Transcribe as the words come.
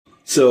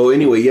So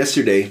anyway,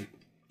 yesterday,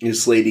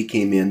 this lady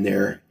came in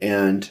there,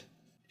 and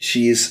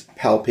she's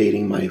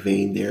palpating my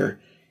vein there.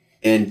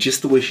 And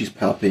just the way she's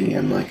palpating,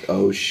 I'm like,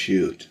 oh,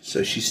 shoot.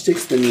 So she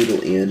sticks the needle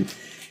in,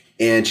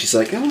 and she's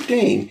like, oh,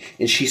 dang.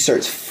 And she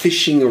starts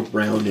fishing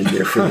around in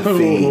there for the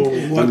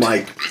vein. I'm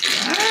like,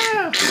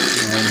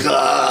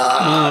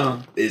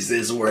 is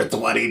this worth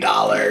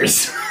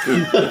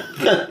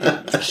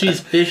 $20? She's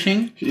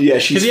fishing? Yeah,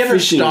 she's fishing. Have you ever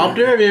stopped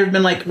her? Have you ever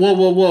been like, whoa,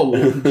 whoa,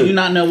 whoa, do you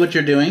not know what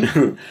you're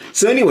doing?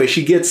 So anyway,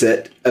 she gets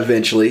it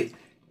eventually,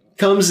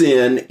 comes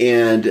in,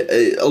 and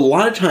a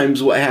lot of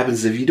times what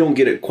happens if you don't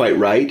get it quite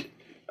right,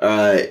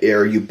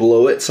 or you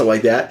blow it, something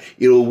like that,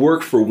 it'll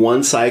work for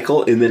one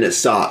cycle, and then it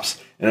stops.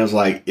 And I was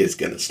like, it's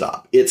going to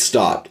stop. It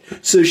stopped.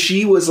 So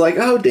she was like,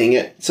 oh, dang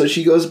it. So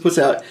she goes and puts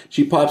out,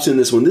 she pops in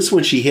this one. This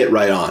one she hit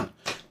right on.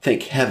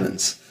 Thank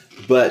heavens.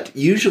 But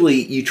usually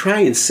you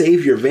try and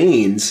save your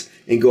veins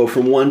and go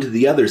from one to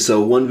the other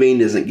so one vein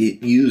doesn't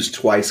get used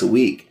twice a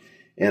week.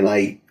 And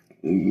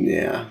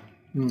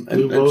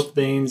blew both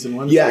veins in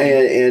one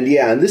second.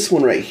 And this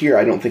one right here,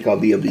 I don't think I'll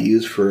be able to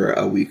use for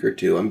a week or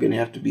two. I'm going to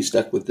have to be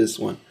stuck with this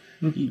one.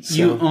 So.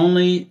 You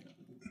only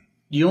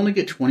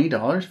get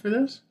 $20 for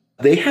this?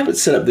 They have it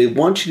set up. They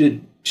want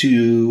you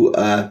to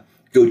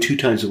go 2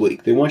 times a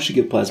week. They want you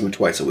to give plasma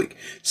twice a week.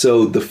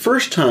 So the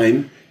first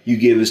time you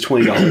give is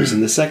 $20,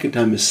 and the second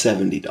time is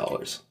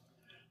 $70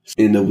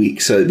 in a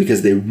week. So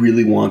because they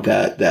really want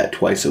that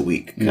twice a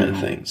week kind of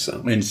thing.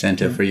 So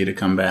incentive for you to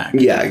come back.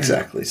 Yeah,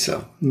 exactly.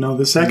 So no,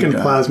 the second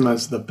plasma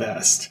is the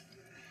best.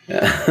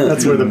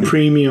 That's where the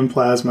premium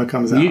plasma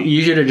comes out.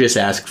 You should have just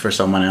asked for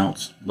someone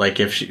else. Like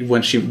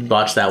when she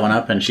botched that one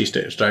up and she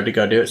started to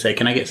go do it, say,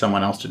 can I get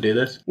someone else to do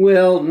this?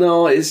 Well,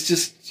 no, it's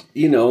just,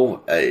 I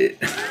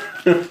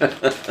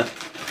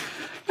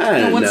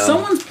don't when know.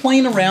 someone's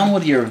playing around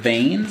with your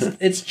veins,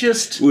 it's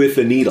just... With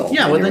a needle.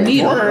 Yeah, with a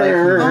needle.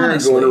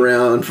 Like, going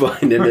around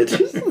finding it.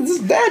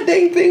 That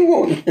dang thing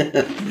won't...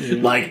 the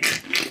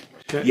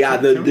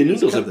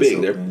needles are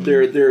big.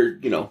 They're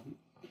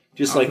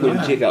just like when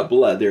you take out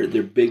blood, they're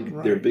big.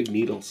 Right. They're big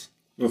needles.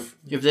 If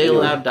they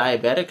allowed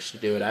diabetics to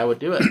do it, I would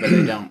do it, but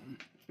they don't.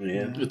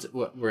 Yeah,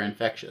 we're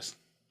infectious.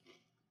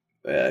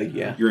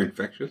 Yeah, you're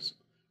infectious.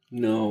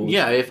 No.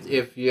 Yeah,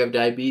 if you have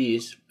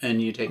diabetes and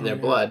you take their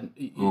blood,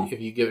 if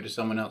you give it to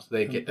someone else,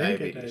 they get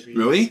diabetes.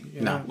 Really?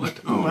 Yeah. No. What?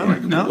 Oh,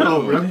 well,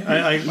 no, really?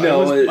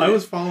 I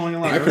was following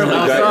along.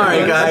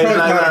 Sorry,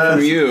 guys.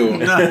 For you.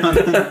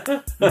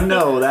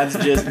 No, that's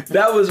just...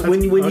 That was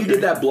when you did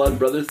that blood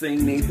brother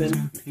thing,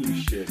 Nathan. You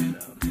should know.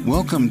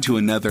 Welcome to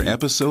another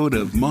episode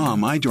of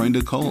Mom, I Joined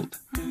a Cult,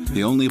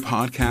 the only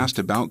podcast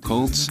about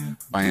cults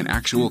by an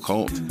actual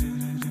cult.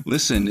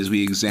 Listen as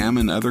we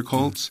examine other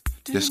cults,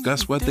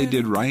 discuss what they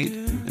did right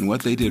and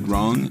what they did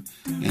wrong,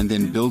 and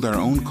then build our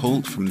own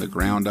cult from the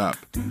ground up.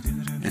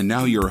 And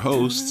now your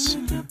hosts,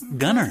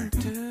 Gunnar,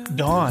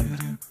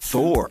 Dawn,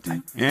 Thor,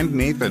 and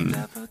Nathan.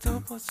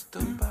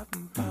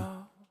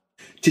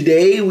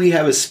 Today we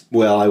have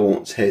I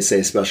won't say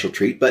a special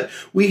treat, but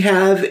we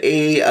have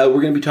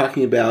we're going to be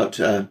talking about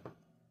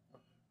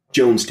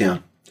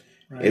Jonestown,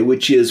 right,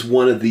 which is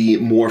one of the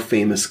more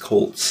famous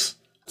cults.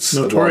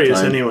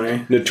 Notorious,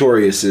 anyway.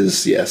 Notorious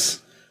is,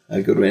 yes,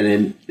 a good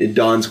one. And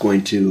Dawn's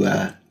going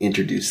to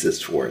introduce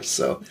this for us.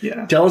 So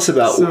tell us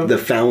about the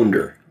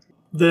founder.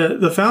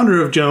 The founder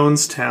of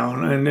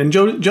Jonestown, and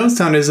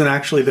Jonestown isn't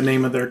actually the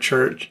name of their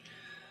church.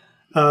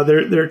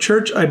 Their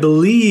church, I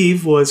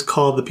believe, was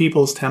called the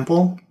People's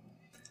Temple,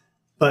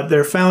 but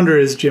their founder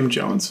is Jim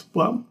Jones.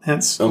 Well,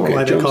 hence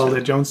why they called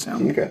it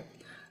Jonestown. Okay.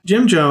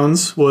 Jim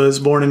Jones was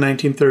born in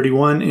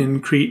 1931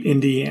 in Crete,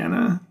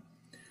 Indiana.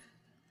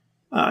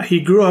 He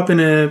grew up in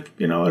a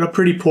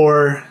pretty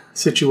poor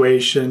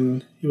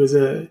situation. He was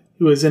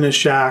in a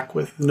shack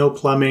with no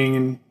plumbing,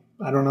 and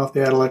I don't know if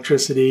they had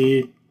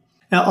electricity.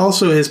 And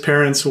also, his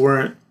parents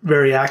weren't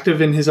very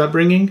active in his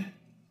upbringing.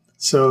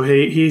 So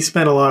he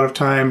spent a lot of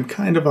time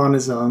kind of on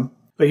his own.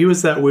 But he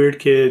was that weird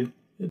kid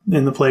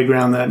in the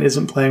playground that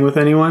isn't playing with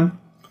anyone.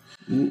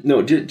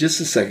 No,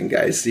 just a second,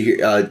 guys.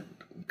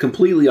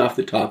 Completely off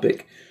the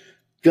topic.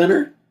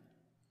 Gunnar,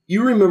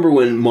 you remember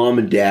when Mom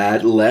and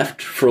Dad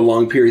left for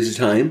long periods of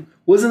time?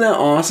 Wasn't that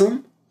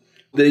awesome?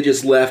 They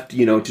just left,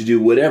 to do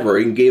whatever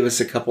and gave us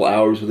a couple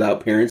hours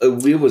without parents.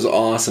 It was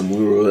awesome.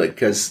 We were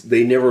because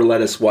they never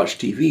let us watch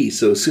TV.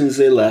 So as soon as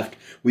they left,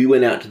 we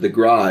went out to the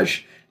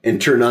garage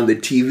and turned on the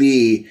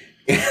TV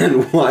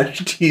and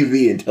watched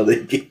TV until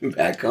they came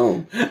back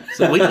home.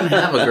 So we didn't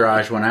have a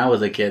garage when I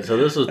was a kid. So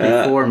this was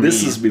before me.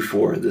 This is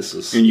before.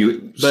 And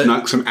you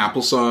snuck some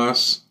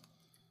applesauce.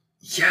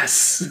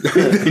 Yes.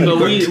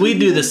 But we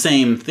do the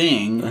same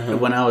thing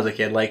when I was a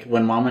kid. Like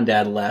when Mom and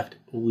Dad left,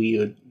 we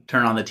would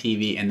turn on the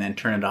TV and then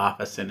turn it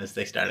off as soon as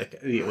they started.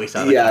 We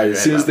saw the TV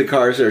as soon as the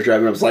car started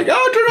driving, I was like,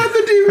 "Oh, turn off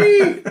the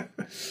TV!"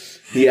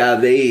 Yeah,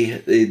 they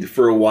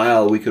for a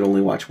while we could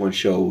only watch one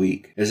show a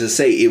week. As I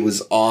say, it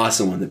was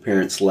awesome when the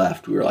parents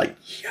left. We were like,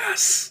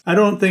 "Yes!" I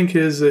don't think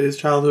his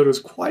childhood was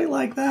quite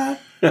like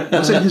that.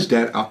 Wasn't his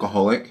dad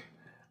alcoholic?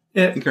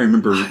 I think I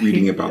remember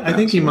reading about that. I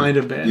think he might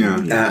have been. Yeah.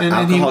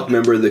 Alcoholic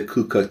member of the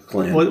Ku Klux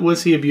Klan.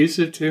 Was he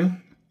abusive too?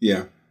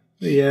 Yeah.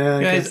 Yeah,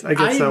 I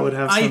guess that would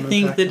have some impact. I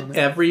think that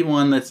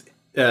everyone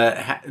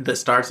that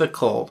starts a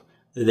cult,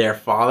 their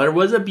father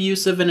was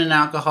abusive and an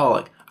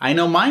alcoholic. I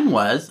know mine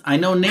was. I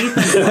know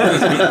Nathan's was.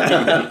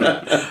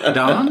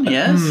 Don,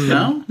 yes?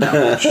 No?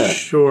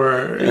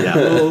 Sure. Yeah,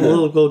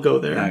 we'll go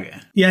there. Okay.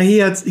 Yeah, he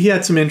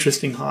had some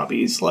interesting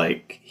hobbies.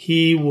 Like,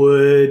 he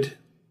would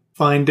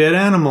find dead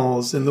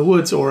animals in the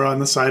woods or on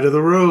the side of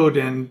the road,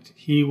 and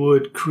he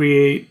would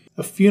create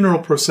a funeral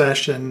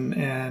procession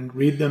and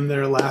read them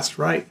their last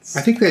rites.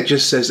 I think that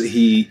just says that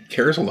he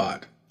cares a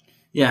lot.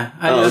 Yeah,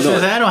 I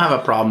don't have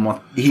a problem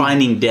with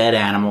finding dead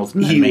animals.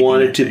 And he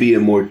wanted to be a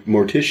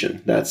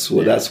mortician. That's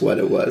what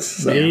it was.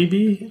 So.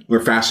 Maybe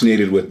we're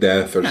fascinated with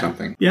death or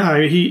something. Yeah,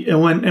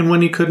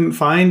 when he couldn't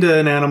find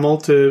an animal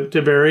to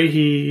bury,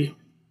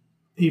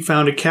 he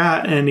found a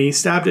cat and he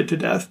stabbed it to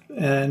death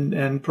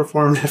and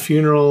performed a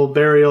funeral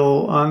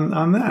burial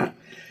on that.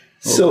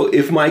 So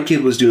if my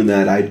kid was doing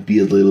that, I'd be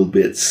a little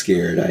bit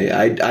scared.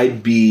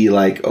 I'd be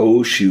like,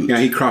 oh shoot. Yeah,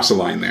 he crossed the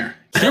line there.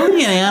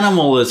 Killing an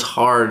animal is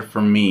hard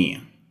for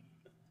me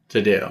to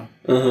do.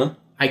 Uh-huh.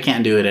 I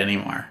can't do it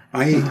anymore.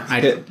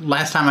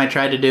 Last time I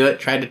tried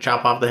to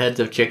chop off the heads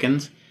of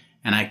chickens,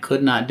 and I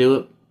could not do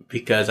it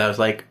because I was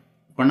like,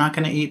 we're not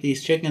going to eat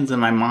these chickens,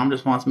 and my mom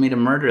just wants me to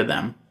murder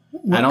them.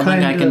 I don't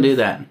think I can do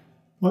that.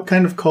 What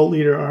kind of cult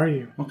leader are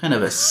you? What kind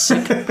of a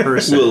sick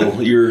person?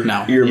 Well, you're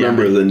a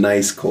member of the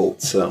nice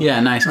cult, so yeah,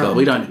 nice cult.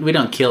 We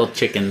don't kill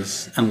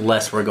chickens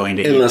unless we're going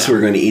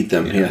to eat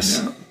them.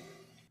 Yes. Yeah.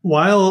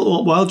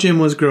 While Jim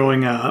was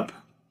growing up,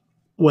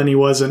 when he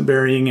wasn't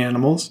burying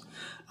animals,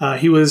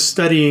 he was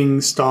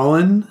studying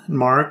Stalin,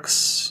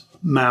 Marx,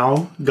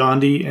 Mao,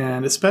 Gandhi,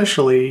 and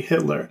especially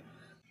Hitler.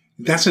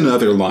 That's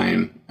another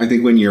line. I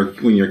think when your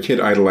kid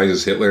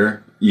idolizes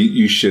Hitler,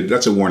 you should.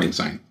 That's a warning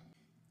sign.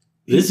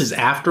 This is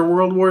after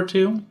World War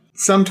II?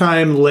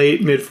 Sometime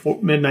late mid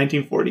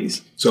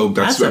 1940s. So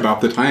that's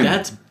about the time.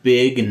 That's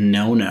big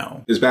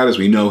no. As bad as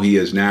we know he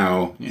is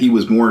now, he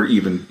was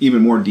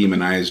even more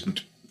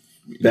demonized.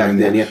 Back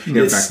then, yeah.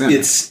 Back then.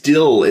 It's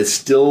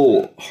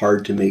still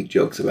hard to make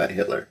jokes about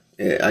Hitler.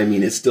 I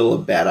mean, it's still a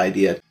bad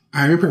idea.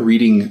 I remember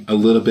reading a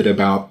little bit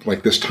about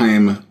like this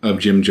time of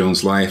Jim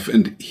Jones' life,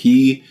 and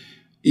he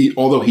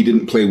although he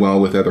didn't play well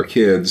with other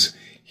kids,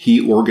 he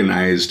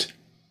organized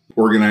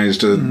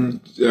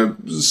a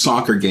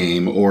soccer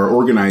game or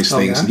organized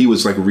things, and he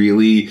was like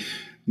really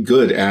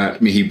good at. I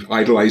mean, he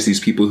idolized these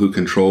people who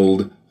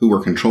were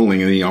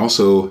controlling, and he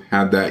also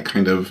had that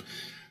kind of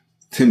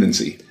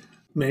tendency.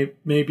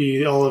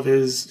 Maybe all of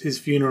his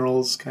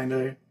funerals kind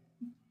of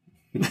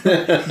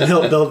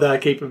build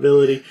that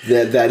capability.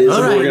 That is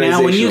all an right.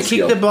 Now, when you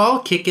skill. kick the ball,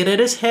 kick it at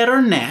his head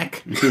or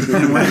neck,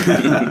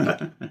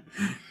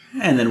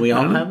 and then we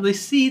all have the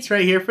seats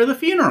right here for the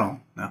funeral.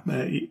 No.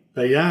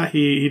 But yeah,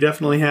 he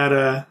definitely had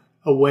a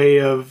way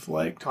of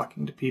like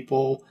talking to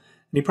people,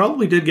 and he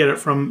probably did get it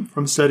from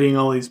studying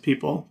all these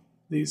people,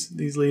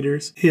 these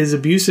leaders. His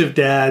abusive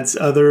dad's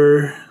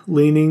other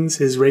leanings,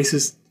 his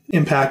racist,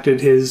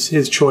 impacted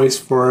his choice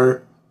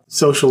for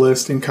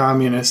socialist and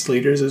communist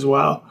leaders as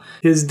well.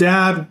 His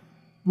dad,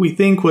 we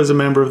think, was a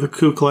member of the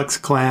Ku Klux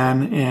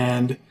Klan,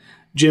 and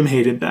Jim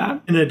hated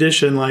that. In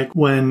addition, like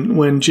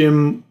when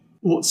Jim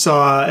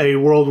saw a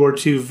World War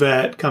II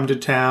vet come to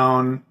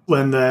town,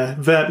 when the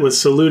vet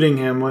was saluting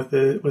him with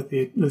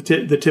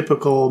the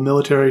typical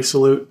military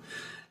salute,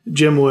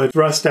 Jim would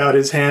thrust out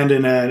his hand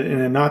in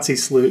a Nazi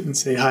salute and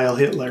say "Heil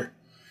Hitler."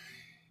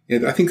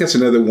 Yeah, I think that's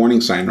another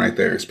warning sign right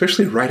there,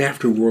 especially right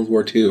after World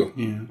War II.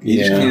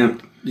 Yeah.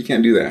 You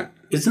can't do that.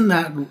 Isn't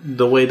that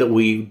the way that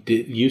we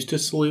used to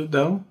salute,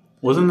 though?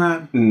 Wasn't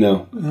that?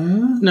 No.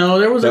 No,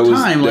 there was a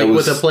time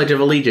with the Pledge of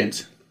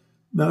Allegiance.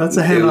 No, that's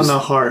a hand on the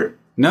heart.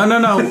 No.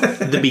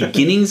 The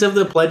beginnings of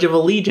the Pledge of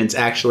Allegiance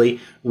actually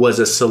was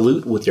a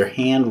salute with your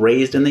hand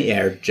raised in the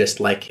air, just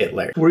like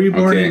Hitler. Were you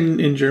born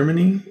in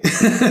Germany?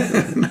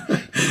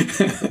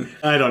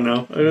 I don't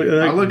know.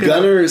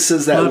 Gunnar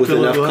says that with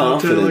enough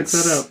confidence.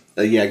 Look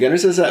that up. Gunnar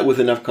says that with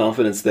enough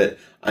confidence that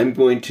I'm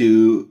going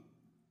to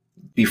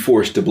be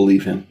forced to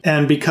believe him.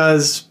 And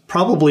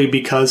probably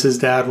because his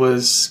dad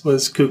was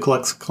Ku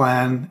Klux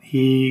Klan,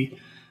 he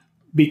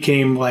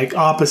became like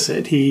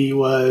opposite. He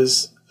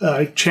was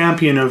a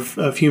champion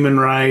of human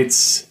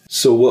rights.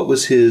 So what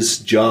was his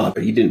job?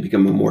 He didn't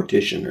become a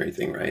mortician or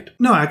anything, right?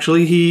 No,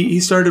 actually, he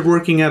started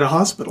working at a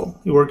hospital.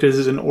 He worked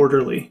as an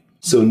orderly.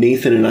 So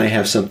Nathan and I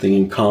have something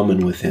in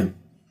common with him.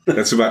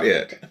 That's about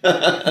it.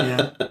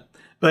 Yeah.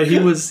 But he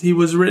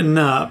was written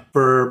up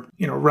for,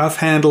 rough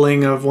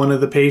handling of one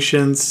of the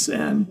patients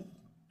and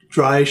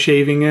dry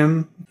shaving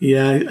him.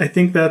 Yeah, I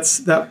think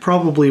that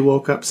probably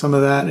woke up some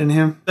of that in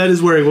him. That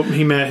is where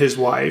he met his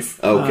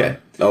wife. Okay.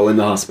 In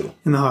the hospital.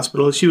 In the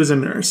hospital. She was a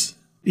nurse.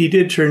 He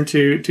did turn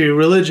to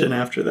religion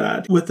after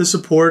that. With the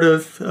support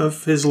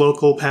of his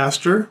local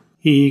pastor,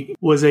 he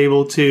was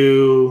able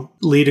to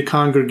lead a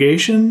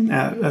congregation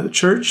at a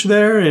church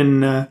there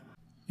in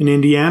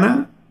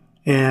Indiana.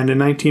 And in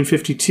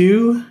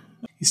 1952,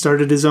 he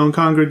started his own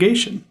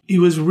congregation. He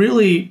was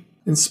really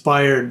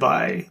inspired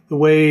by the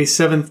way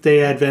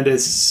Seventh-day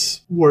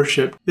Adventists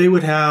worship. They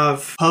would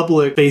have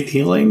public faith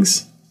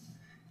healings,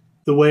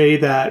 the way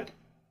that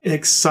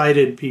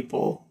excited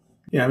people.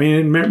 Yeah, I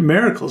mean,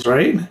 miracles,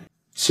 right?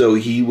 So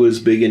he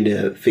was big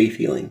into faith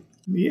healing.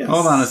 Yes.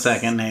 Hold on a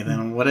second,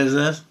 Nathan. What is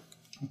this?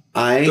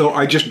 I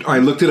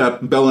looked it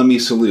up. Bellamy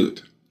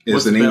Salute is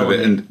What's the name Bellamy?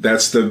 of it, and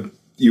that's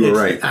you were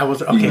right. I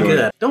was okay.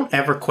 Good. Don't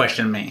ever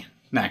question me.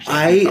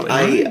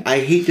 Actually,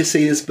 I hate to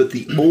say this, but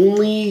the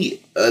only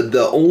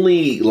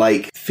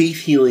like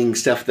faith healing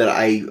stuff that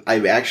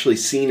I've actually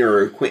seen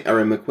or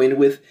am acquainted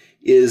with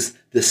is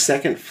the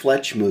second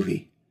Fletch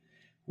movie,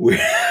 where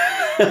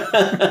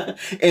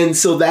and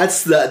so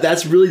that's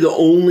really the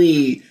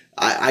only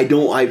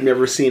I've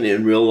never seen it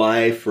in real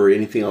life or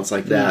anything else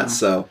like that. No.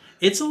 So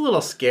it's a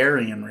little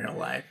scary in real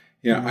life.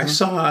 Yeah, I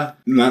saw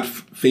not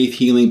faith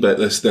healing, but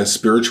the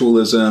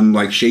spiritualism,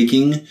 like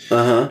shaking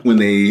when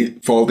they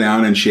fall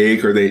down and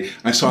shake,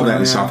 I saw that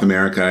in South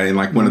America in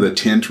like one of the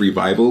tent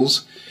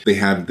revivals. They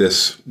had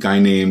this guy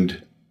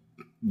named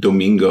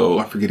Domingo.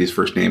 I forget his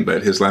first name,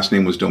 but his last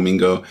name was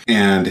Domingo,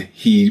 and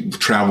he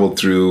traveled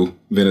through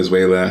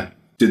Venezuela,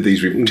 did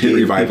these tent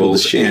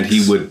revivals, and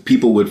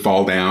people would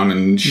fall down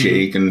and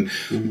shake, and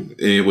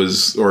it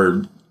was,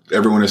 or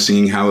everyone was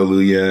singing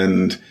Hallelujah,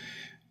 and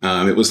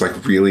it was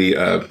like really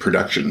a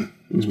production.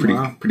 It was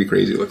pretty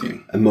crazy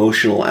looking.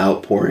 Emotional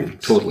outpouring.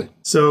 Totally.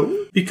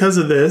 So because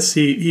of this,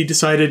 he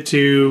decided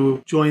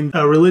to join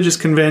a religious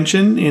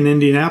convention in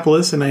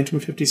Indianapolis in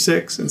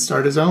 1956 and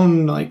start his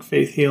own like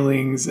faith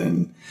healings.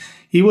 And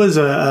he was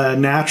a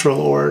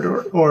natural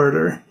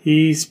orator.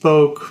 He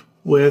spoke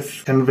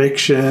with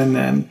conviction,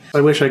 and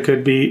I wish I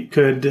could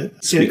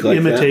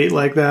imitate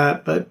like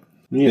that. But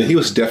yeah, he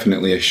was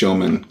definitely a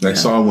showman. I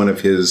saw one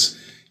of his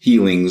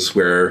healings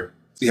where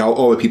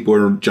all the people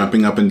were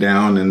jumping up and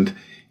down, and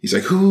he's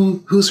like,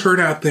 "Who's hurt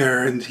out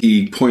there?" And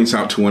he points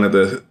out to one of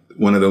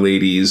the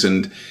ladies,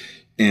 and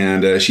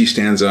she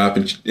stands up,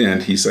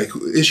 and he's like,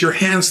 "It's your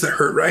hands that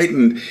hurt, right?"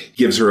 And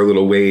gives her a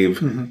little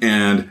wave,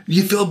 and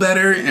you feel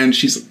better, and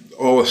she's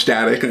all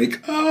ecstatic,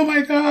 like, "Oh my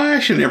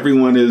gosh!" And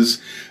everyone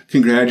is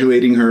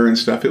congratulating her and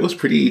stuff. It was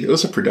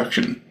a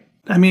production.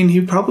 I mean,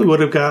 he probably would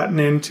have gotten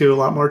into a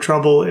lot more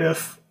trouble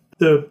if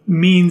the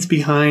means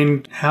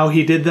behind how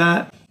he did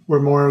that were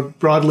more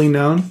broadly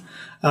known.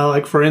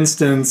 Like, for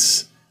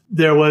instance,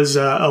 there was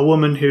a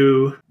woman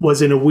who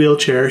was in a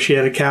wheelchair. She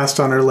had a cast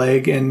on her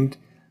leg, and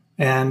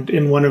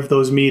in one of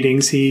those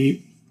meetings,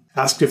 he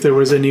asked if there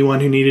was anyone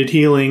who needed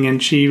healing,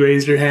 and she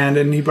raised her hand,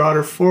 and he brought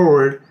her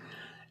forward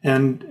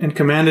and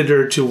commanded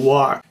her to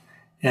walk.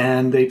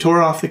 And they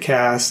tore off the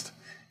cast,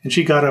 and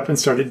she got up and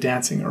started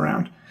dancing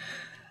around.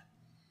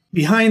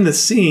 Behind the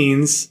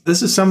scenes,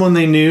 this is someone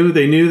they knew.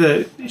 They knew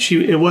that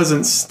it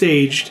wasn't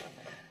staged.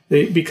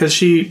 Because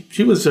she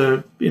was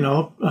a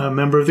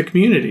member of the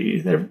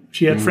community.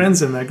 She had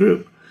friends in that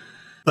group.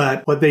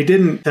 But what they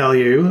didn't tell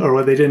you, or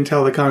what they didn't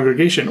tell the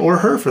congregation, or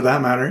her for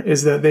that matter,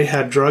 is that they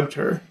had drugged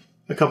her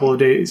a couple of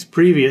days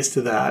previous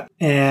to that.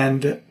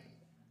 And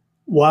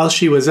while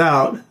she was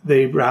out,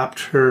 they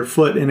wrapped her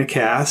foot in a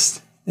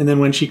cast. And then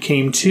when she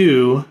came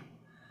to,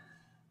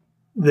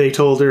 they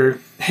told her,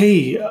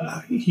 "Hey,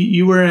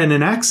 you were in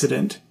an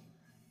accident."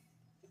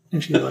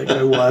 And she's like,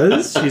 "I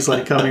was?" She's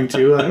like, coming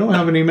to, "I don't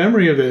have any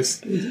memory of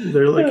this."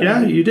 They're like,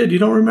 "Yeah, you did. You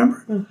don't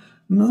remember?"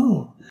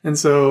 "No." And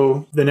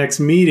so the next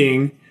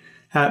meeting,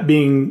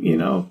 being,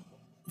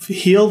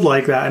 healed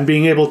like that and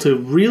being able to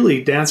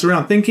really dance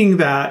around, thinking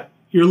that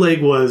your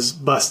leg was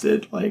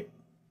busted, like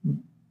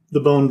the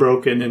bone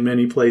broken in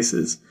many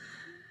places,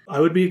 I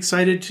would be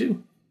excited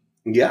too.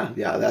 Yeah,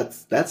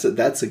 that's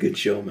a good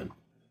showman.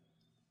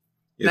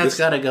 Yeah, that's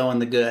got to go in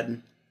the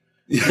good.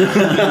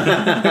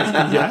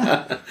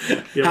 Yeah.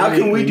 How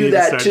can we do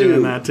that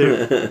too?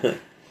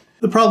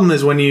 The problem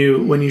is when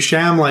you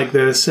sham like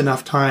this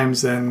enough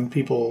times, then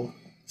people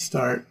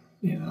start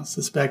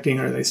suspecting,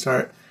 or they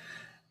start,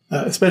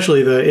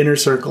 especially the inner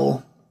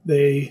circle,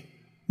 they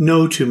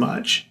know too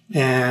much,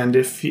 and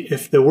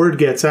if the word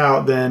gets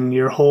out, then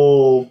your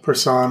whole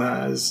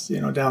persona is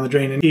down the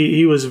drain. And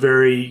he was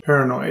very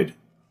paranoid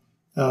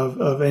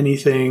of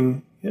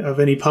anything, of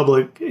any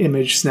public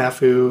image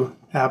snafu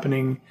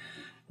happening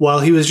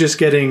while he was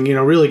just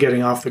really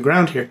getting off the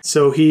ground here.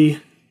 So he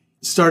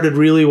started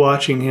really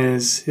watching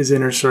his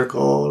inner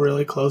circle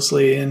really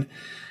closely, and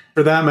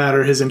for that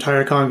matter, his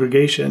entire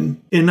congregation.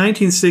 In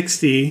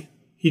 1960,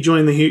 he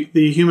joined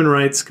the Human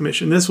Rights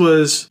Commission. This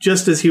was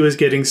just as he was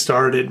getting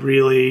started,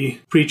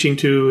 really preaching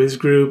to his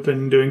group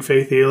and doing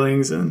faith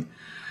healings,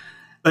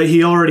 but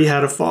he already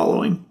had a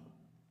following.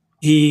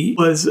 He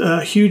was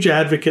a huge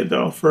advocate,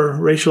 though, for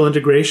racial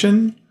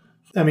integration.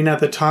 I mean, at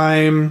the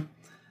time,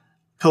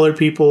 colored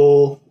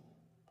people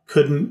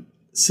couldn't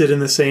sit in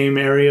the same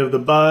area of the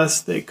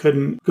bus. They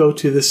couldn't go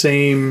to the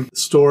same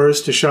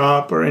stores to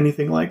shop or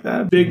anything like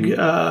that. Big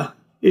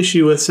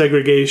issue with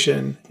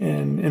segregation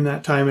in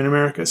that time in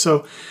America.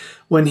 So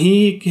when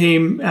he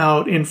came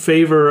out in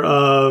favor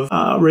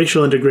of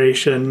racial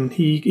integration,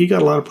 he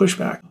got a lot of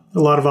pushback. a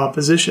lot of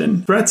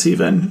opposition, threats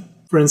even.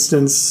 For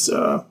instance,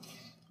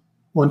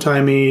 one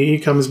time he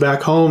comes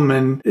back home,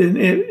 and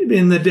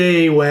in the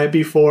day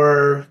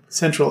before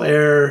central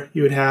air,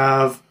 you would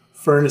have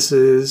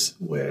furnaces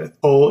with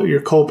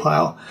your coal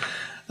pile.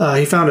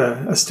 He found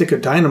a stick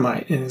of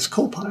dynamite in his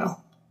coal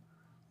pile.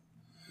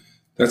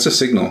 That's a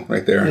signal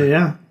right there.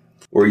 Yeah.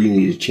 Or you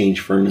need to change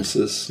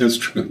furnaces. That's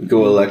true.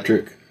 Go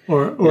electric.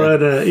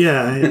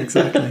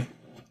 Exactly.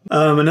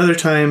 Another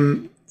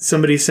time,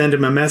 somebody sent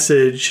him a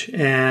message,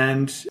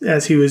 and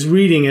as he was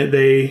reading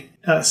it,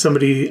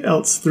 somebody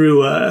else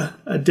threw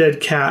a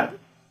dead cat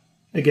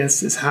against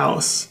his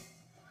house.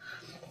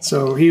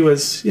 So he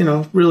was,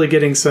 really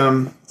getting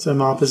some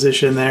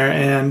opposition there,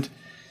 and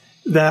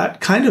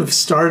that kind of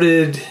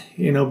started,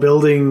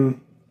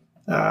 building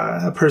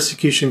a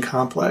persecution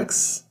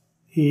complex.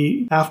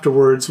 He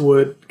afterwards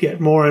would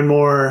get more and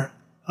more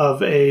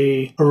of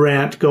a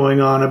rant going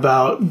on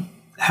about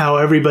how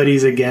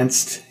everybody's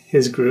against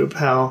his group,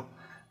 how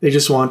they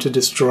just want to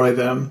destroy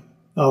them,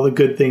 all the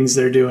good things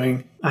they're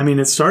doing. I mean,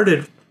 it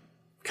started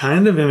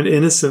kind of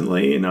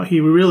innocently.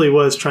 He really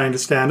was trying to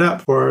stand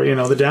up for,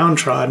 the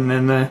downtrodden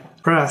and the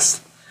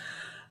oppressed.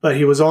 But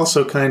he was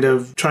also kind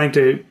of trying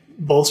to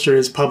bolster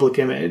his public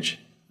image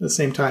at the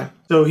same time.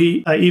 So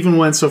he even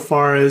went so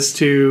far as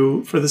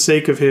to, for the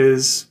sake of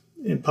his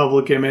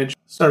public image,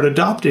 start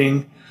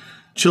adopting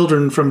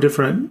children from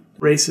different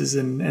races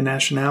and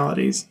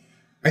nationalities.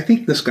 I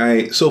think this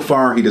guy, so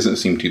far, he doesn't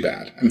seem too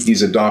bad. I mean,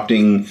 he's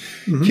adopting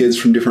kids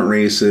from different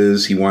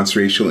races. He wants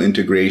racial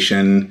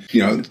integration.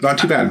 Not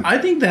too bad. I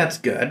think that's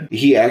good.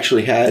 He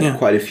actually had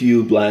quite a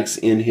few blacks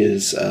in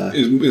his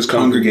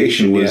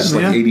congregation was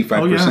like 85%.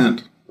 Oh, yeah.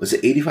 Was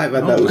it 85?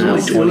 I thought it was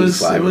only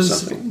 25 or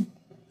something.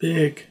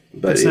 Big.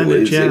 But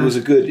it was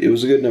a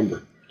good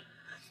number.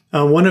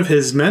 One of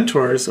his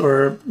mentors,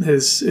 or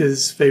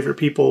his favorite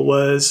people,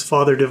 was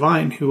Father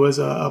Divine, who was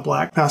a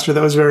black pastor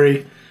that was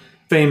very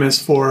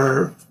famous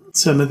for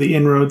some of the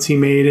inroads he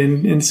made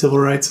in civil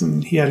rights,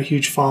 and he had a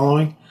huge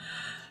following.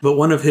 But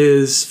one of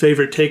his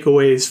favorite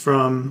takeaways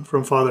from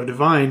Father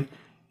Divine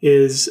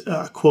is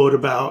a quote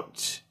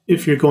about,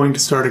 if you're going to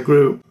start a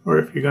group, or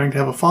if you're going to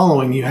have a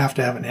following, you have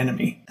to have an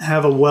enemy.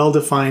 Have a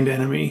well-defined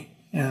enemy,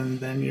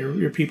 and then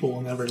your people will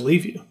never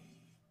leave you.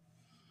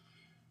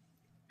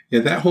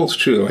 Yeah, that holds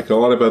true. Like a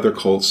lot of other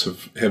cults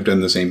have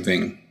done the same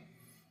thing.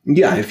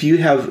 Yeah, if you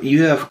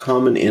have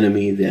common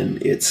enemy, then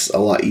it's a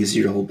lot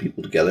easier to hold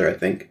people together, I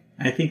think.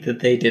 I think that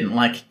they didn't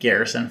like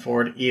Garrison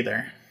Ford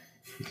either.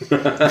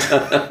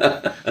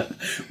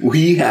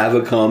 We have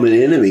a common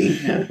enemy.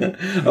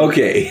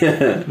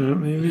 Okay.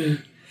 Maybe.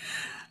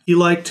 He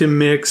liked to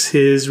mix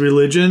his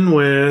religion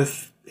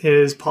with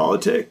his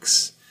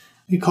politics.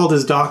 He called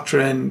his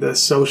doctrine the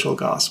social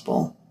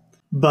gospel.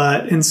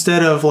 But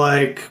instead of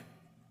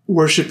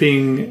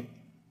worshiping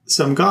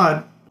some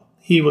god,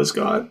 he was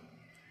God.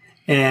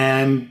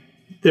 And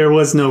there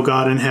was no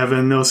God in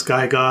heaven, no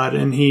sky god,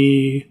 and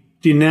he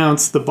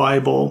denounced the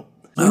Bible.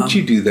 Once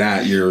you do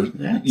that,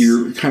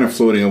 you're kind of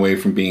floating away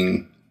from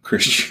being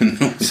Christian.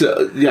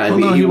 So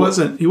yeah, he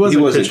wasn't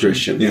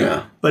Christian.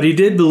 Yeah, but he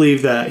did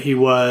believe that he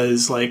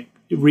was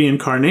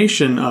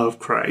reincarnation of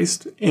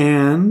Christ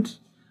and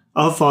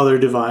of Father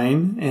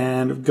Divine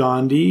and of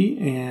Gandhi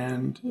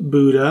and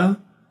Buddha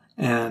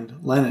and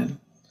Lenin.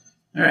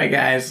 All right,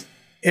 guys.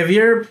 If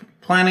you're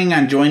planning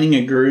on joining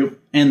a group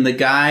and the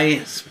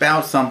guy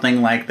spouts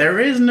something like, there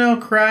is no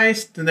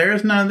Christ, there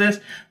is none of this,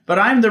 but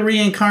I'm the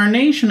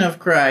reincarnation of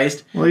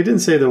Christ. Well, he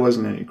didn't say there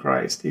wasn't any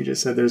Christ. He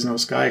just said there's no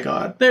sky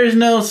god. There's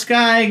no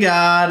sky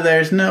god.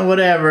 There's no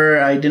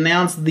whatever. I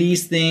denounce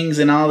these things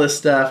and all this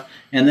stuff.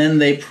 And then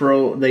they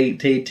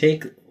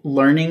take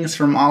learnings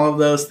from all of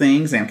those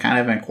things and kind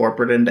of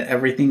incorporate into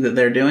everything that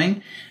they're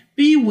doing.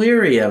 Be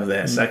wary of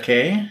this,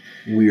 okay?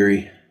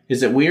 Weary.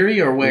 Is it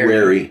weary or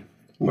wary?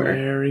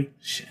 Wary.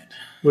 Shit.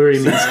 Weary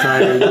means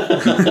tired.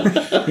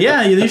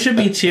 Yeah, you should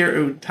be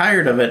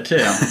tired of it too.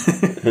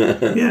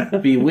 Yeah.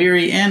 Be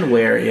weary and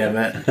wary of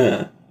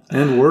it.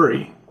 And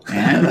worry.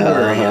 And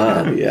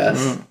worry.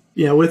 Yes.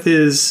 Yeah, with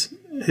his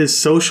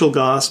social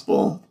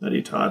gospel that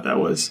he taught, that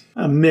was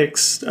a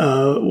mixed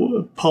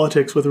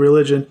politics with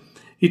religion.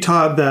 He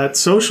taught that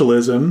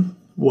socialism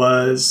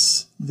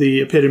was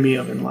the epitome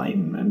of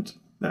enlightenment.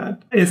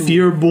 That if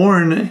you're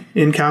born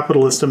in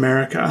capitalist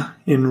America,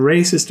 in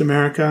racist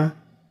America,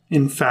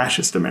 in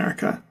fascist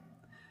America,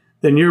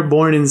 then you're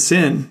born in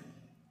sin.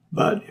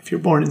 But if you're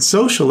born in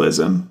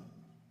socialism,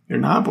 you're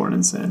not born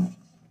in sin.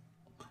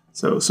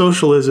 So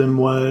socialism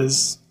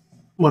was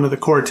one of the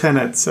core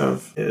tenets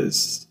of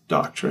his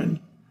doctrine,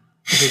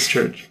 of his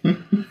church.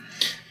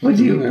 Would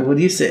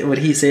he say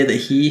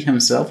that he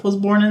himself was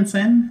born in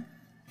sin?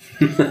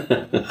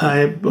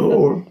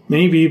 Or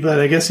maybe, but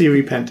I guess he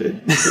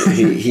repented.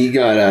 he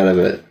got out of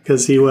it.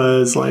 Because he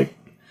was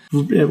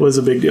it was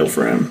a big deal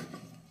for him.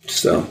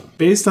 So,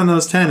 based on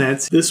those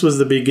tenets, this was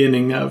the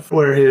beginning of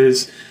where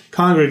his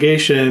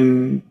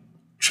congregation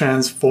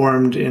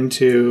transformed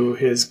into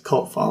his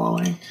cult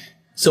following.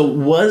 So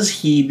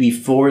was he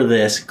before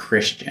this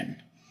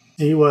Christian?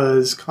 He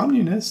was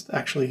communist.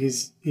 Actually,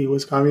 he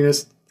was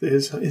communist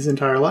his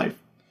entire life.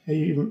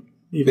 Even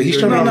but he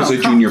started off as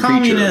a junior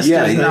preacher.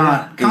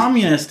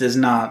 Communist is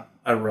not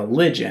a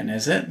religion,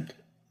 is it?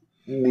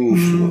 He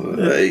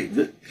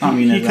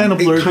kind of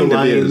blurred the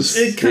lines.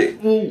 It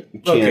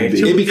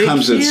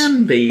becomes its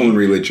own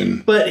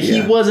religion. But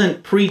he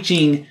wasn't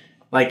preaching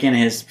like in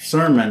his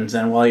sermons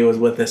and while he was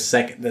with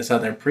this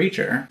other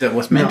preacher that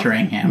was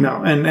mentoring him.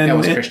 No, and that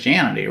was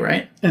Christianity,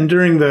 right? And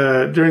during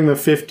the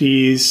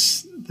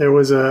 50s, there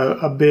was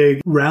a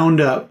big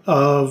roundup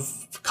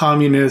of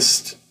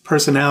communist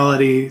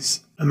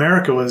personalities.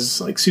 America was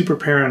like super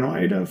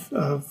paranoid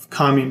of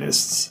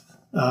communists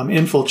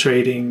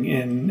infiltrating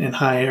in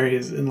high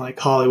areas in like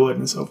Hollywood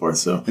and so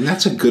forth. And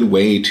that's a good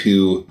way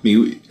to,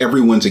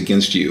 everyone's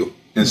against you.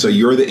 And so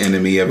you're the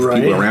enemy of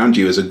people around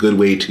you is a good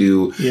way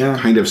to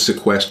kind of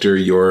sequester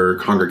your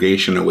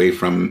congregation away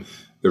from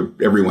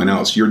everyone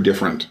else. You're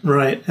different.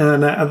 Right.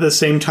 And at the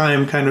same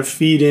time kind of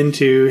feed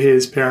into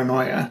his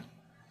paranoia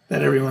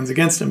that everyone's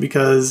against him,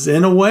 because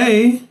in a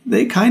way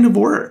they kind of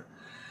were.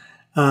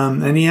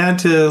 And he had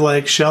to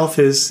like shelf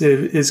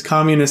his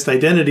communist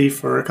identity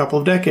for a couple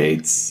of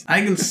decades.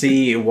 I can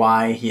see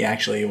why he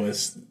actually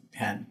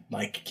had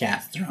like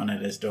cats thrown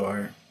at his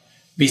door.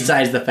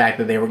 Besides the fact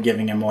that they were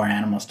giving him more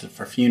animals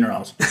for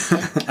funerals.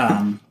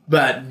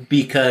 But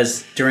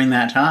because during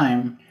that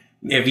time,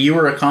 if you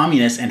were a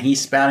communist and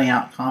he's spouting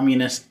out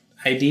communist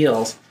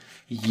ideals,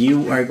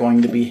 you are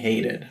going to be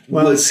hated.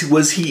 Well,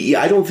 was he?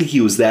 I don't think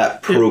he was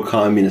that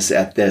pro-communist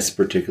at this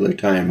particular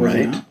time,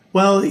 right? No.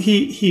 Well,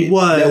 he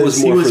was. That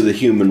was more for the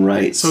human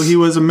rights. So he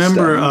was a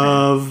member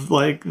of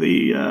like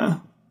the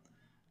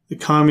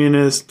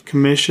Communist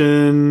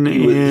Commission.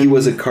 He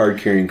was a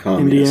card-carrying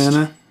communist.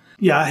 Indiana.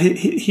 Yeah,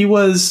 he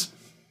was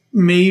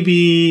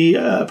maybe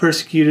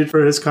persecuted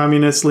for his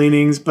communist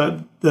leanings,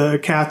 but the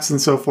cats and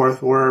so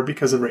forth were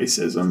because of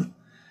racism,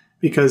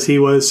 because he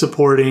was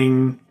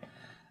supporting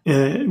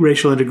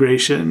racial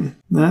integration.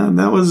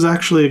 That was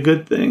actually a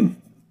good thing.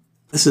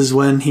 This is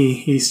when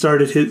he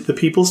started the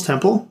People's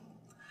Temple.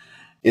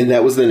 And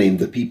that was the name,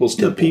 the People's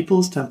Temple. The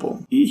People's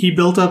Temple. He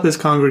built up his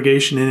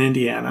congregation in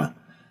Indiana.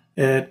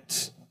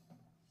 It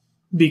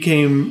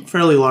became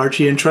fairly large.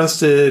 He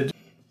entrusted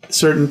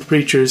certain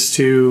preachers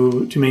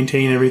to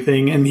maintain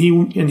everything, and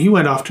he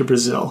went off to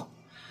Brazil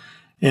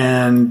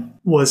and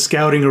was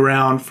scouting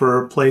around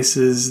for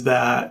places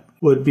that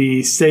would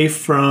be safe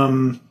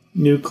from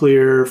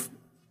nuclear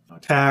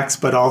attacks,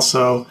 but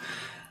also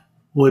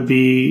would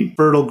be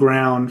fertile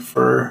ground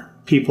for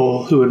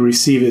people who would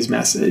receive his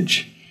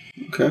message.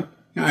 Okay.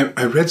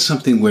 I read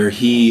something where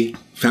he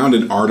found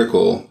an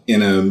article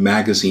in a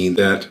magazine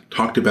that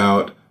talked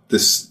about the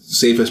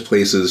safest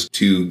places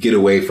to get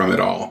away from it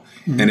all.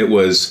 Mm-hmm. And it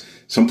was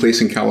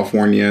someplace in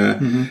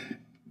California,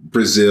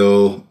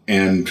 Brazil,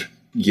 and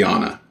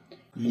Guyana.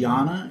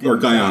 Guyana? Or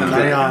Guyana.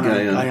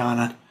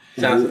 Guyana.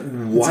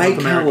 Why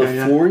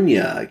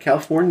California? Yeah.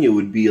 California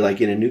would be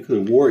like in a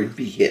nuclear war, it'd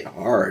be hit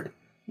hard.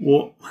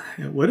 Well,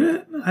 would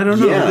it? I don't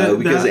know. Yeah,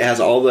 because it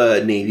has all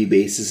the Navy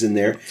bases in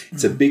there.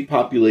 It's a big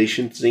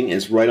population thing.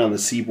 It's right on the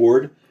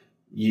seaboard,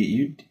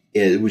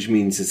 which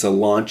means it's a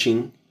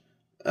launching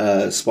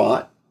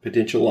spot,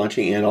 potential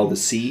launching, and all the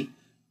sea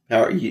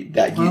power.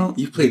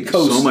 You've played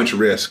so much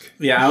Risk.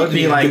 Yeah, I would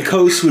be like the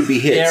coast would be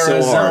hit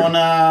Arizona, so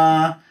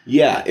hard.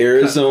 Yeah,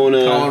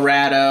 Arizona,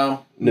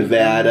 Colorado,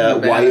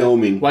 Nevada,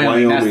 Wyoming.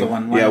 That's the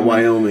one. Yeah,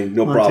 Wyoming.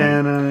 No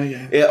Montana, problem.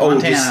 Yeah.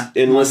 Montana.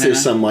 Unless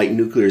there's some like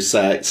nuclear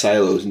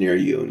silos near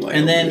you in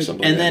Wyoming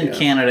and then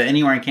Canada,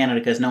 anywhere in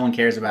Canada, because no one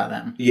cares about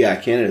them. Yeah,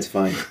 Canada's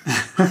fine.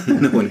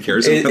 No one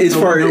cares about them. As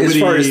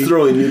far as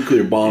throwing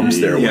nuclear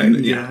bombs there.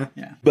 Yeah.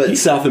 But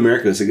South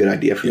America is a good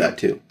idea for that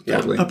too. Yeah.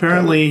 Totally.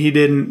 Apparently, he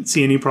didn't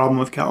see any problem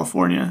with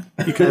California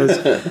because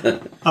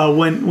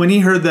when he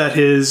heard that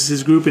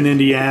his group in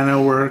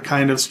Indiana were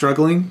kind of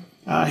struggling,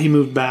 he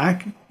moved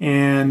back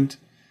and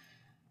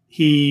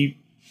he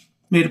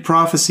made a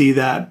prophecy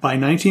that by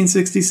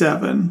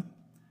 1967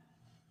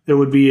 there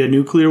would be a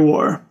nuclear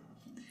war,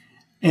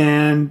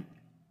 and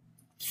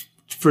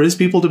for his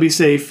people to be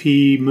safe,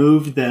 he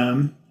moved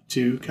them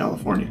to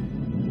California.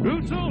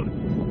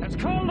 Rusul has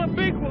called a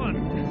big one.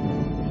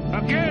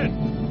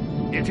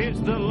 Again, it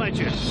is the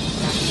legend.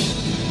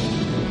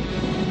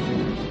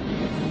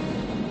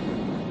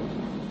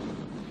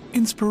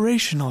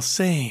 Inspirational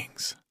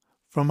sayings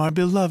from our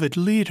beloved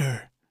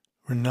leader,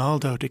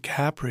 Ronaldo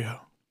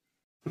DiCaprio.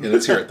 Yeah,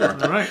 let's hear it, Thor.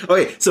 All right.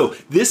 Okay, so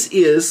this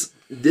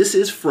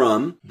is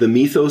from The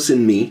Mythos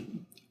in Me,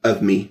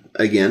 of Me,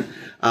 again.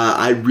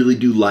 I really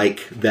do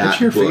like that.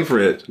 What's your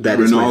favorite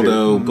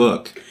Ronaldo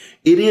book?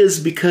 It is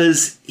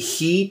because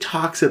he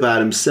talks about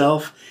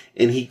himself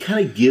and he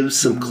kind of gives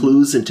some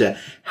clues into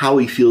how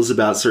he feels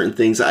about certain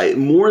things.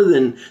 More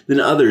than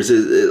others.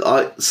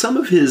 Some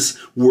of his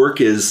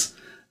work is,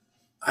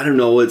 I don't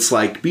know, it's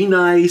like be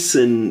nice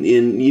and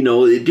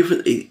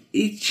different.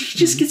 He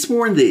just gets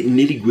more in the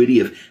nitty gritty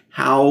of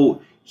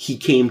how he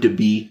came to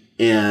be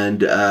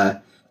and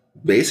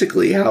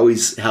basically how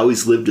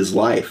he's lived his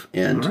life.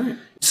 And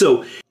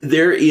so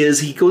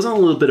he goes on a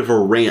little bit of a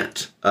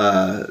rant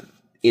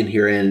in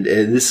here, and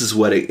this is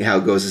how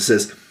it goes. It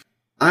says,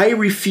 I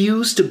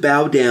refuse to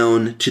bow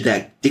down to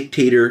that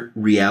dictator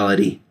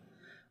reality.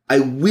 I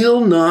will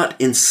not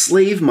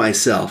enslave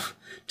myself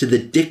to the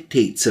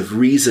dictates of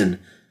reason,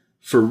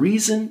 for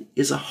reason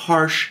is a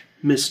harsh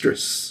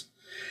mistress,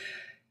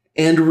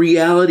 and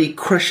reality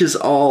crushes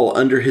all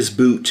under his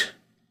boot.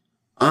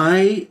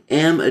 I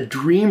am a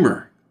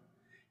dreamer,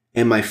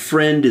 and my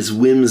friend is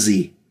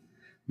whimsy.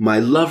 My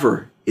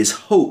lover is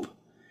hope,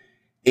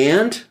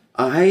 and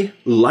I,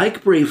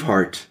 like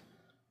Braveheart,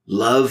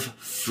 love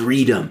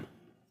freedom.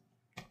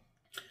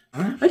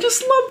 I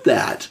just love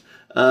that.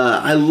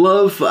 I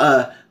love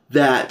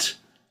that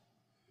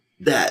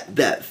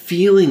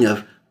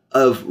feeling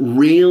of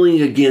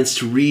railing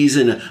against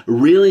reason,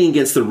 railing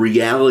against the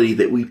reality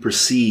that we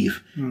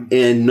perceive,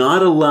 and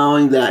not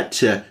allowing that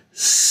to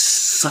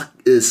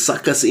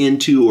suck us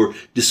into or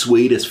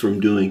dissuade us from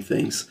doing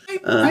things.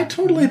 I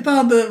totally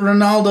thought that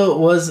Ronaldo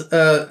was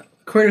a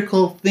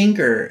critical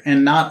thinker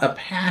and not a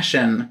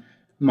passion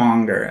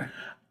monger.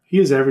 He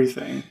is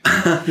everything.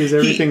 He's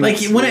everything.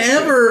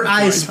 Whenever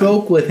I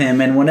spoke with him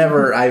and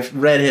whenever I've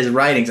read his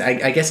writings,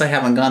 I guess I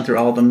haven't gone through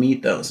all the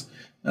mythos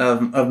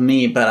of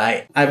me,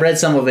 but I've read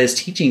some of his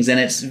teachings, and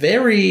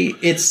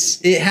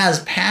it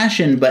has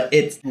passion, but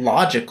it's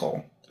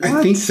logical.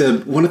 I think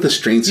that one of the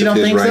strengths of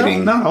his writing...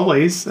 So? Not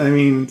always. I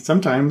mean,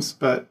 sometimes,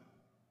 but...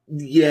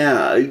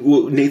 Yeah,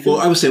 well, Nathan.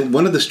 Well, I would say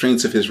one of the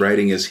strengths of his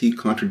writing is he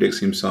contradicts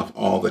himself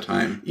all the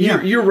time.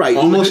 You're right.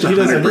 Almost 100%. He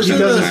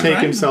doesn't take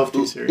himself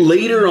too seriously.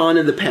 Later on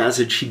in the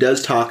passage, he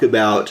does talk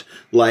about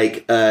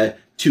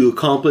to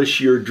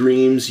accomplish your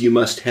dreams, you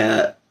must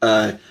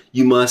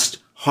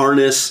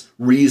harness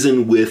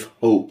reason with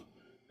hope.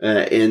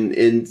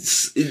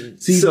 This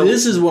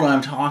is what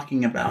I'm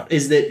talking about.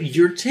 Is that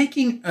you're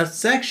taking a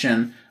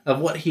section of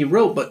what he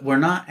wrote, but we're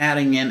not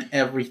adding in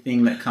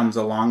everything that comes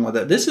along with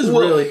it. This is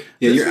really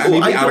you're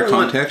maybe out of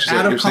context.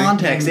 Out of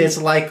context,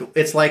 it's like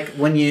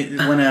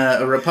when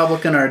a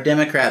Republican or a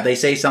Democrat, they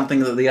say something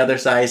that the other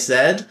side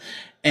said,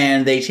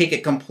 and they take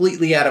it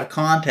completely out of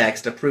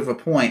context to prove a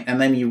point, and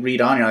then you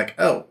read on, you're like,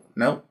 oh.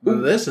 No,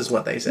 this is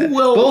what they said.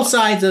 Well, both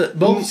sides of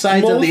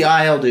the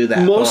aisle do that.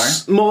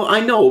 I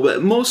know,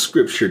 but most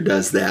scripture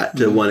does that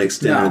to one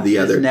extent or the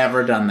other. It's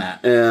never done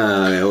that.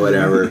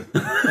 Whatever.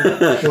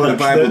 The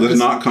Bible does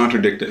not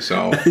contradict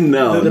itself.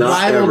 No, the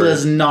Bible ever.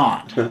 does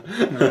not.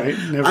 Right?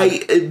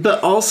 Never.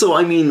 But also,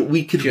 I mean,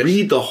 we could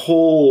read the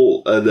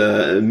whole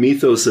the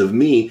mythos of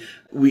me.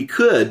 We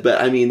could, but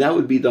I mean, that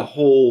would be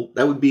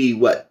That would be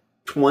what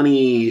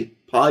 20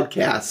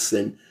 podcasts,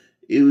 and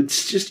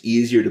it's just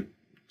easier to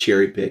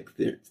cherry pick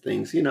things,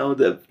 things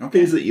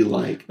that you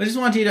like. I just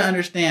want you to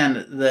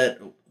understand that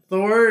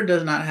Thor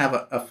does not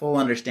have a full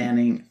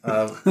understanding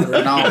of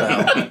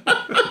Ronaldo,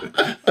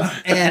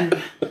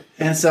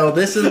 and so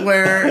this is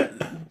where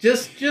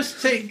just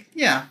take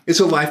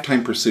It's a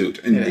lifetime pursuit,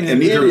 and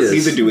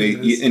neither do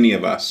any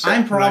of us. So.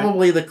 I'm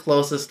probably the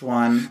closest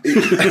one.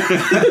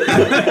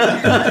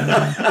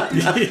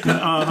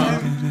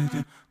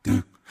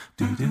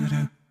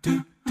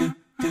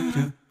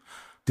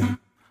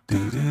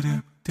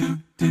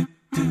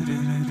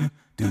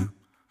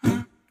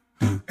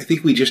 I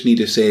think we just need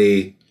to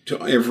say to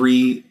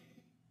every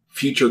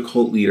future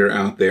cult leader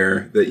out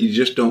there that you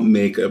just don't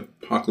make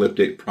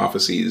apocalyptic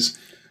prophecies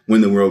when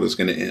the world is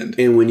going to end.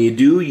 And when you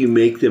do, you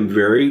make them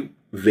very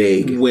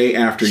vague. Way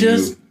after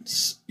just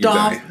you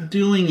die. Stop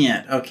doing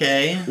it,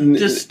 okay?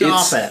 Just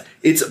stop it.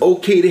 It's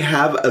okay to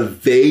have a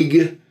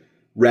vague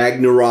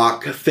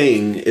Ragnarok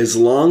thing as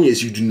long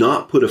as you do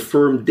not put a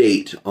firm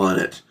date on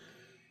it.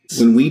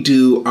 When we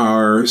do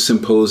our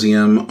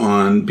symposium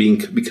on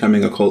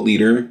becoming a cult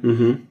leader,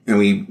 and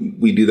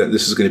we do that,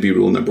 this is going to be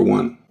rule number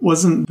 1.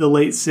 Wasn't the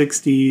late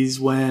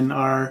 60s when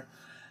our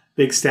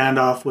big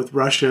standoff with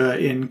Russia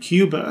in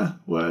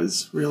Cuba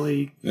was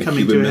really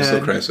coming Cuban to a Missile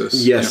head?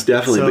 Crisis. Yes,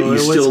 definitely. So but you it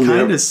still was kind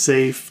never, of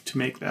safe to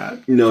make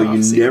that. No, you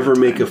prophecy never at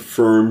the make time. a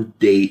firm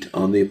date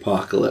on the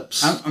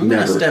apocalypse. I'm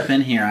going to step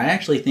in here. I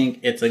actually think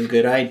it's a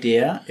good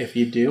idea if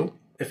you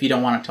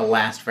don't want it to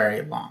last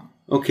very long.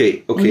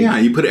 Okay. Well, yeah,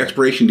 you put an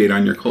expiration date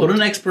on your cult. Put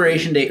an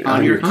expiration date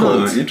on your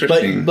cult.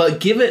 Interesting. But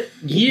give it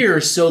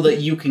years so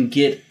that you can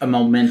get a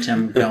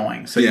momentum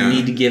going. So you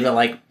need to give it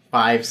like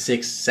 5,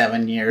 6,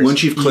 7 years.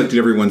 Once you've collected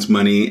everyone's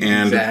money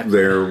and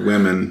their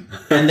women,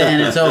 and then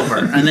it's over.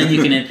 And then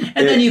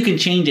you can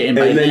change it. And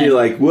then you're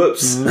like,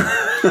 whoops.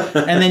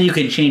 And then you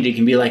can change it. You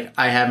can be like,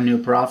 I have new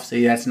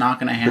prophecy. That's not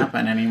going to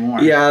happen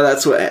anymore. Yeah,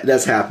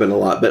 that's happened a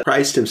lot. But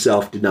Christ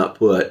himself did not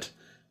put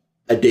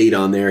a date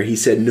on there. He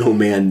said, "No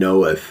man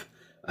knoweth."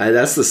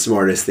 That's the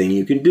smartest thing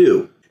you can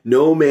do.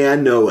 No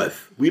man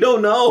knoweth. We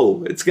don't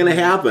know. It's going to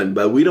happen,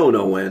 but we don't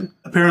know when.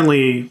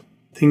 Apparently,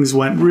 things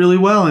went really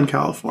well in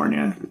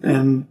California,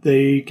 and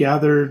they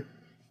gathered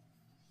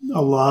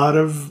a lot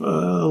of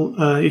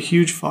a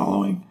huge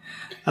following.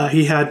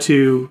 He had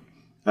to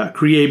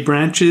create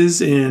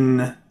branches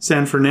in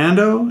San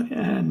Fernando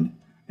and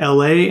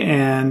L.A.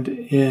 and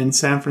in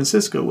San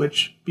Francisco,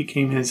 which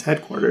became his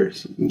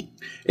headquarters.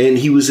 And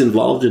he was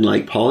involved in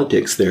like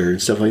politics there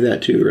and stuff like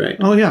that too, right?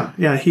 Oh, yeah.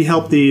 Yeah, he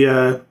helped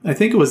I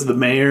think it was the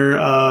mayor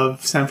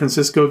of San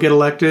Francisco get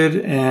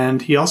elected,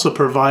 and he also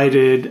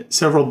provided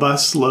several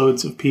bus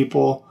loads of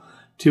people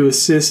to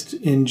assist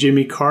in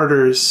Jimmy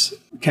Carter's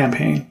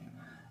campaign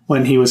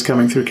when he was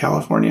coming through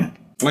California.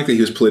 I like that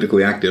he was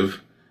politically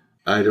active.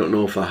 I don't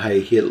know if a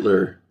Heil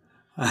Hitler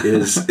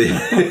is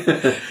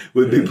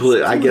would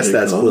be I guess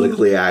that's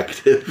politically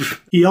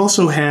active. He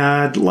also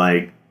had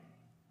like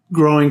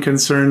growing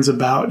concerns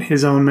about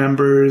his own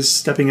members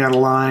stepping out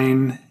of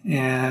line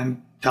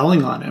and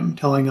telling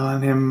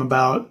on him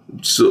about.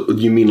 So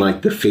you mean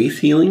like the faith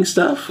healing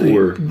stuff,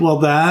 or? Well,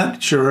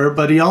 that sure,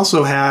 but he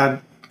also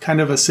had kind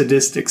of a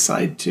sadistic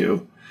side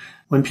too.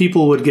 When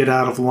people would get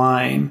out of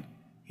line,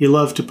 he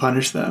loved to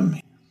punish them.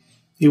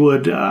 He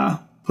would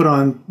put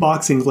on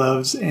boxing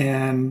gloves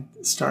and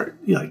start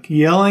like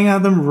yelling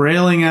at them,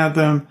 railing at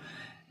them,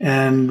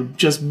 and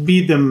just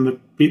beat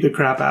the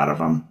crap out of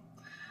them.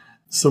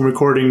 Some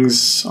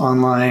recordings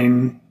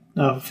online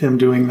of him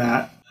doing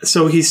that.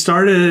 So he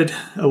started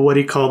what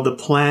he called the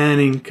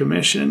Planning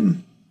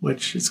Commission,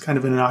 which is kind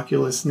of an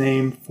innocuous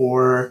name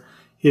for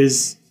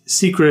his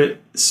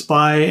secret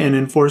spy and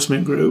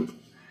enforcement group.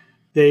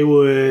 They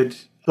would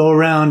go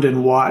around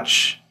and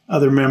watch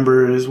other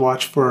members,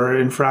 watch for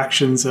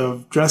infractions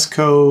of dress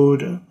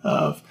code,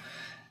 of,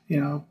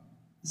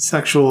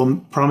 sexual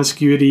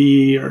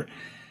promiscuity or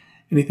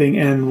anything.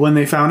 And when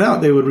they found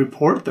out, they would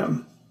report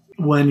them.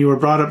 When you were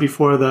brought up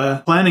before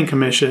the Planning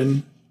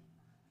Commission,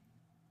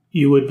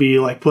 you would be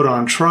like put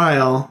on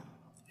trial,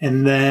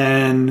 and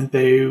then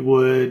they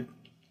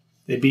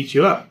beat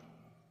you up.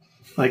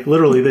 Like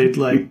literally, they'd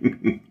like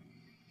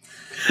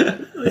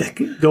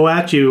go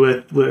at you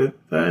with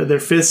their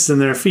fists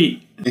and their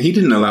feet. And he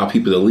didn't allow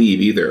people to leave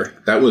either.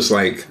 That was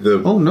like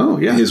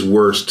his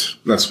worst.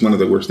 That's one of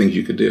the worst things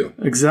you could do.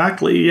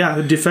 Exactly.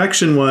 Yeah,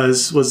 defection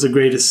was the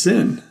greatest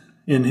sin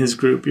in his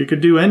group. You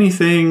could do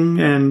anything,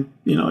 and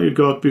you'd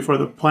go up before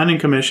the Planning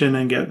Commission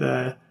and get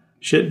the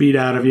shit beat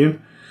out of you.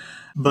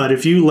 But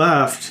if you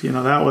left,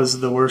 that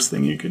was the worst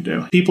thing you could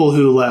do. People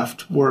who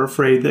left were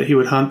afraid that he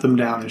would hunt them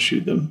down and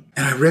shoot them.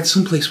 And I read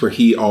someplace where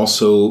he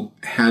also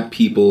had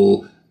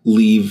people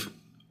leave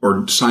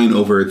or sign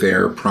over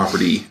their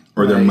property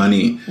or their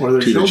money or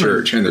their to children. the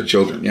church and their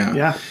children. Yeah.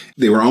 Yeah.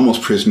 They were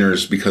almost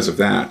prisoners because of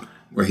that,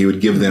 where he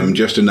would give them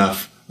just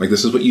enough, like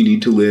this is what you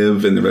need to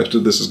live, and the rest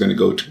of this is going to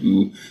go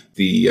to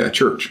the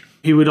church.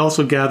 He would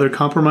also gather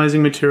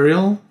compromising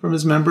material from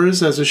his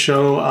members as a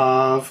show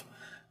of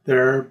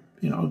their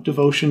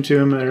devotion to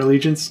him and their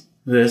allegiance.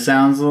 This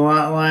sounds a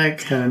lot like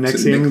kind of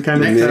NXIVM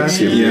kind of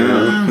stuff.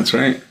 Yeah, that's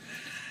right.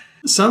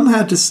 Some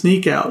had to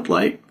sneak out,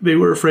 like they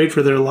were afraid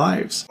for their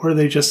lives, or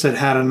they just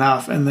had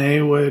enough, and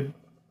they would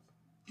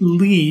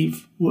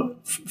leave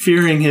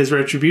fearing his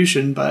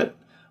retribution, but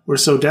were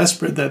so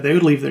desperate that they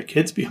would leave their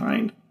kids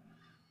behind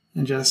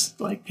and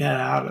just like get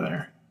out of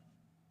there.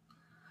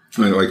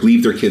 Like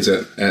leave their kids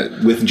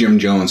with Jim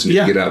Jones and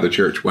just get out of the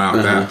church.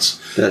 Wow,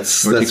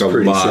 that's pretty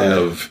sad.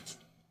 Of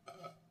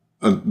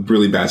a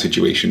really bad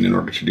situation in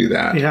order to do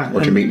that,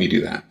 or to make me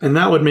do that. And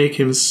that would make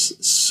him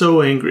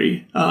so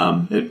angry.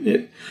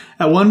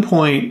 At one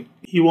point,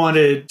 he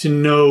wanted to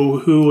know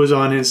who was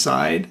on his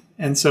side.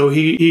 And so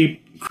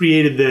he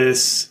created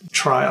this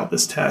trial,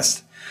 this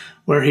test,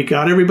 where he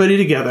got everybody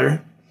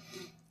together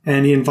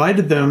and he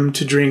invited them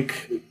to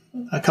drink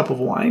a cup of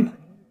wine.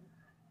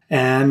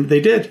 And they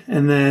did.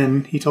 And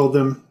then he told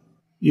them,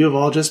 "You have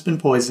all just been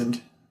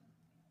poisoned."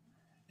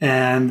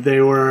 And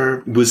they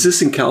were... Was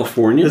this in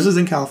California? This was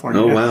in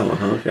California. Oh, wow.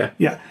 Okay.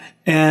 Yeah.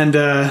 And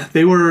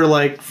they were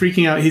like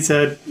freaking out. He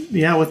said,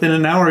 "Yeah, within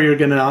an hour, you're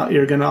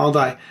gonna all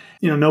die."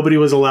 Nobody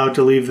was allowed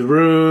to leave the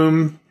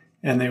room,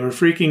 and they were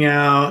freaking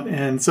out.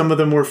 And some of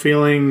them were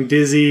feeling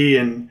dizzy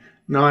and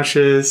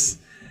nauseous.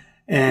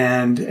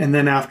 And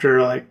then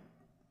after like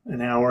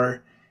an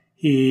hour,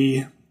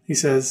 he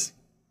says,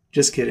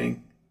 "Just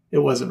kidding. It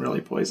wasn't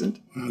really poisoned."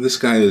 This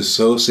guy is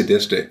so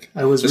sadistic.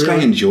 This guy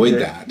really enjoyed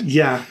that.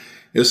 Yeah.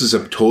 This is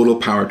a total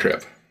power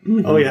trip.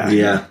 Oh,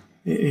 yeah.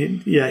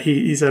 Yeah.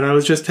 He said, "I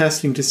was just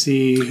testing to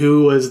see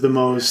who was the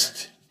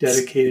most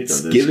dedicated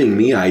of this." Giving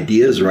me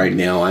ideas right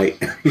now.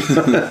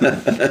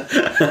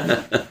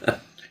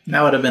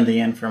 That would have been the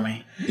end for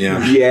me.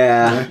 Yeah.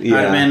 Yeah. I'd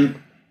have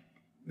been,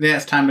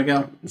 it's time to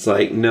go. It's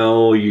like,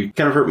 no, you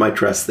kind of hurt my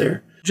trust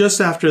there.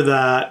 Just after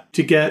that,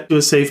 to get to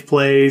a safe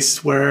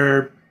place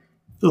where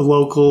the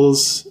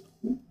locals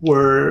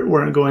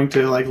weren't going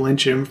to like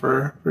lynch him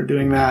for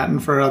doing that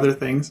and for other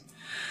things,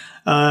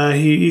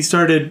 he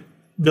started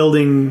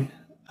building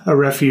a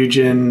refuge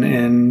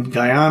in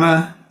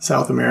Guyana,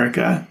 South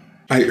America.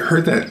 I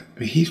heard that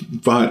he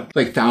bought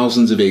like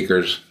thousands of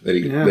acres that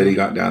he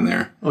got down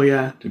there. Oh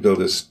yeah, to build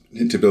his.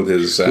 Did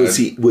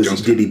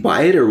he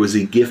buy it or was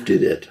he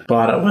gifted it?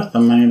 Bought it with the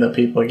money that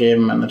people gave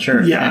him in the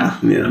church. Yeah.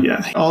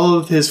 All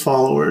of his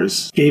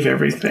followers gave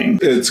everything.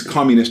 It's a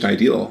communist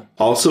ideal.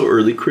 Also,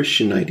 early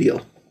Christian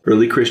ideal.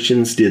 Early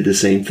Christians did the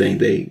same thing.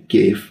 They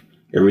gave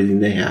everything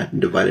they had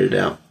and divided it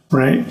out.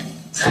 Right.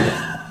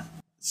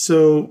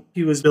 So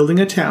he was building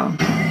a town,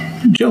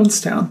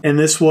 Jonestown, and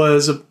this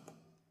was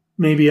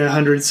maybe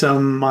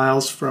 100-some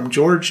miles from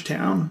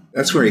Georgetown.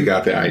 That's where he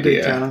got the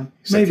idea.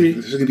 Maybe.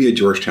 Like, there's going to be a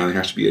Georgetown. There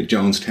has to be a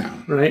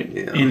Jonestown. Right.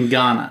 Yeah. In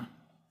Ghana.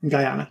 In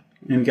Guyana.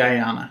 In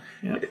Guyana.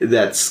 Yeah.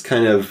 That's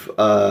kind of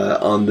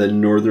on the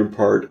northern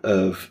part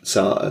of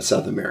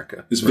South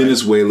America. It's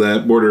Venezuela,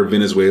 border of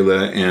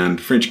Venezuela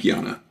and French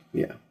Guiana.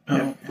 Yeah.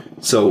 Oh.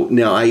 So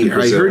now I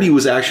heard he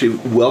was actually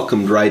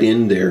welcomed right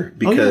in there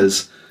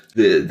because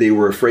they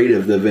were afraid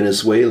of the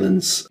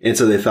Venezuelans. And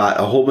so they thought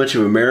a whole bunch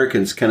of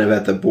Americans kind of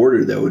at the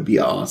border, that would be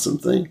an awesome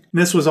thing.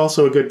 This was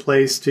also a good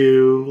place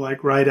to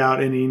ride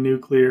out any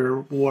nuclear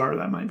war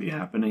that might be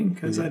happening,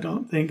 because I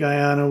don't think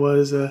Guyana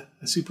was a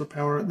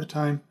superpower at the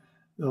time.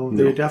 Though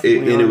they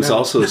definitely and it was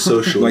also a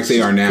socialist like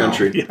they are now.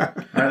 country. Yeah.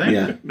 Are they?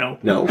 Yeah. No.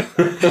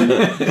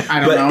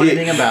 I don't know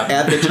anything about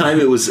At them. the time,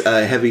 it was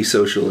a heavy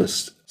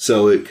socialist.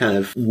 So it kind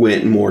of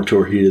went more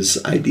toward his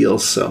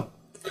ideals.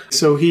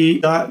 So he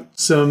got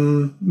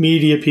some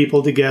media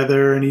people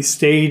together and he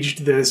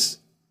staged this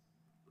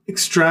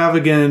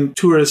extravagant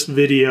tourist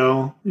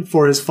video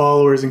for his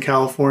followers in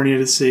California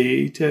to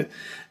see,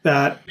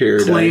 that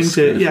Paradise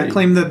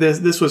claimed that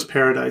this was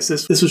paradise.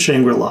 This was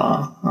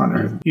Shangri-La on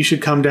Earth. You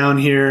should come down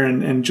here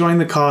and join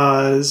the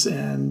cause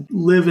and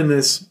live in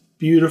this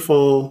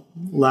beautiful,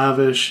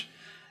 lavish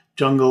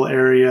jungle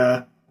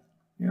area.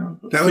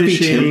 That would be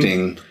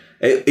tempting.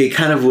 It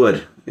kind of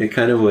would. It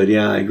kind of would.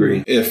 Yeah, I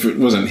agree. If it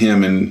wasn't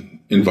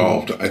him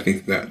involved, I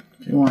think that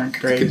You weren't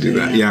crazy. could do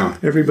that. Yeah.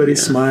 Everybody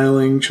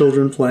smiling,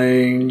 children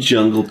playing.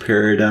 Jungle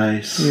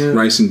paradise. Yeah.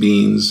 Rice and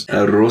beans.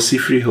 Arroz y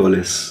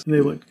frijoles.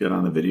 They looked good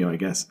on the video, I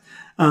guess.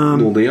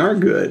 Well, they are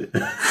good.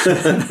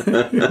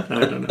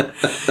 I don't know.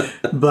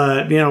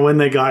 But, when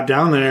they got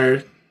down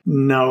there,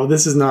 no,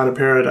 this is not a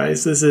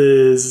paradise. This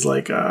is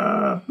like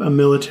a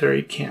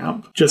military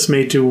camp just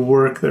made to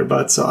work their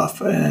butts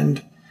off.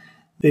 And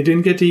they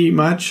didn't get to eat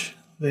much.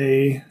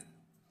 They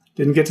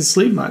didn't get to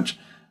sleep much.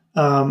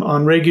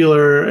 On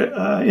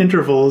regular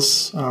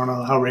intervals, I don't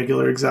know how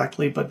regular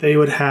exactly, but they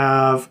would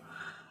have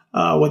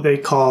what they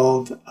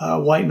called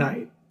White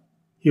Night.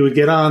 He would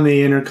get on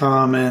the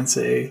intercom and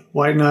say,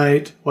 White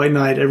Night,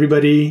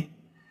 everybody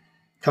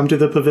come to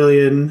the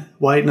pavilion,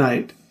 White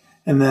Night.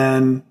 And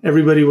then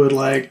everybody would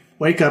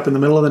wake up in the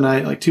middle of the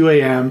night, 2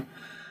 a.m.,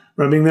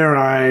 rubbing their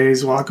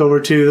eyes, walk over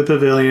to the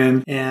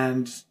pavilion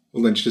and...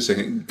 Hold on just a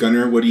second.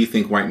 Gunnar, what do you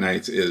think White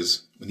Nights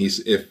is?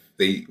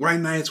 White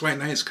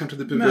Nights, come to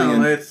the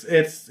pavilion. No,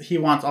 it's he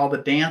wants all the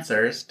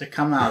dancers to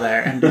come out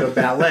there and do a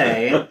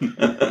ballet.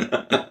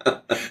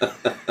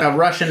 A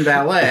Russian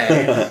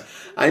ballet.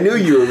 I knew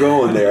you were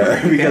going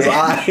there because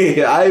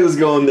I was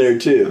going there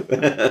too.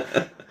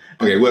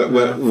 Okay, what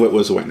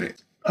was White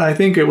Night? I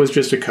think it was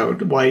just a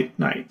code, White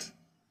Night.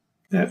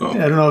 I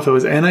don't know if it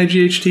was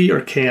NIGHT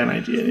or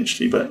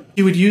KNIGHT, but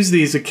he would use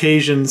these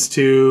occasions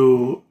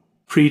to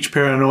preach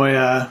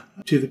paranoia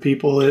to the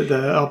people,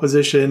 the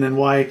opposition, and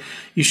why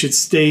you should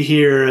stay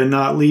here and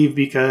not leave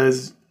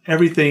because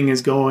everything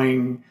is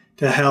going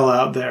to hell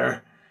out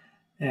there.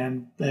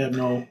 And they had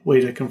no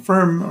way to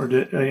confirm or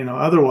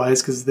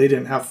otherwise because they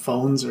didn't have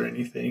phones or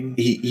anything.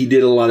 He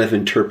did a lot of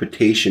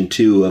interpretation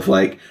too of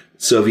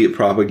Soviet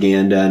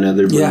propaganda and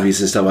other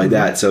movies and stuff like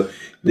that. So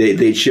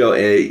they show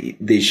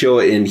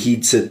it and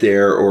he'd sit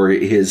there, or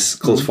his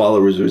close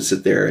followers would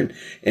sit there and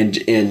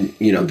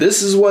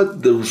this is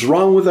what was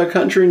wrong with our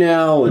country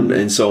now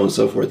and so on and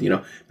so forth.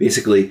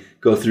 Basically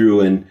go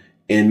through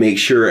and make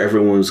sure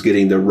everyone was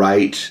getting the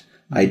right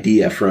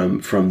idea from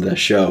the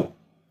show.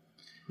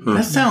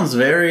 That sounds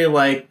very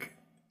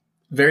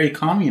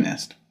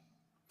communist.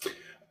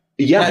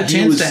 Yeah, that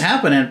tends to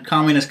happen in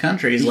communist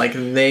countries.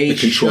 They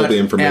control the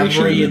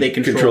information. They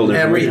control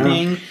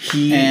everything.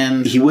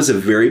 He was a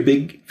very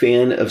big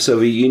fan of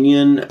Soviet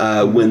Union.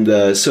 When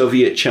the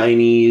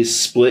Soviet-Chinese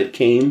split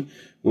came,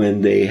 when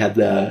they had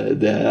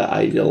the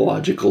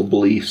ideological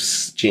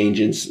beliefs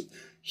changes,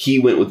 he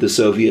went with the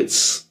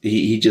Soviets.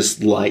 He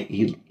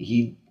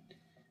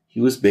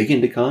was big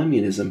into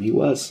communism. He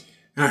was.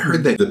 I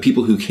heard that the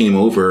people who came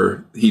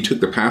over, he took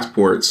the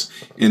passports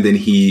and then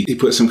he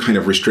put some kind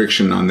of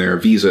restriction on their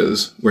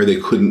visas where they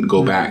couldn't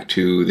go back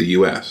to the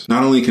U.S.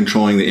 Not only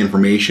controlling the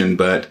information,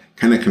 but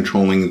kind of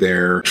controlling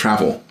their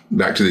travel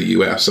back to the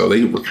U.S. So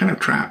they were kind of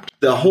trapped.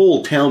 The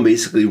whole town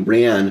basically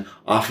ran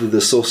off of the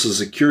Social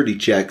Security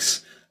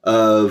checks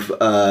of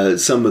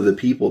some of the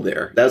people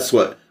there. That's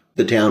what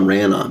the town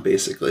ran on,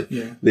 basically.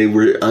 Yeah. They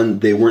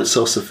weren't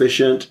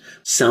self-sufficient.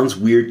 Sounds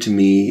weird to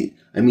me.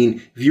 I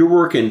mean,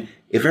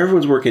 if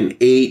everyone's working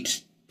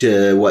 8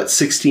 to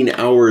 16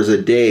 hours a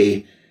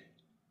day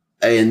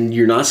and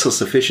you're not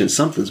self-sufficient,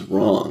 something's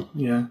wrong.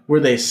 Yeah.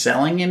 Were they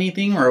selling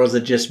anything, or was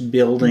it just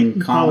building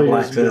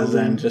complexes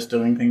and just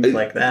doing things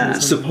like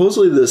that?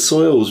 Supposedly the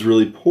soil was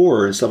really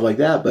poor and stuff like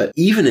that, but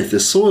even if the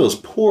soil's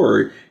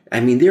poor,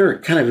 I mean, they're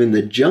kind of in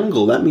the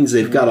jungle. That means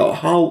they've got a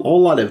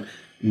whole lot of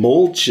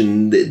mulch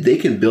and they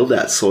can build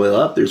that soil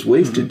up. There's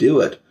ways to do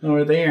it.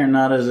 Or they are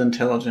not as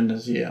intelligent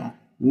as you.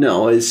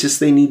 No, it's just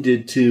they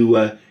needed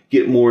to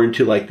get more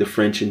into like the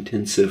French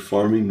intensive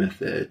farming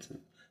methods.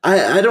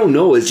 I don't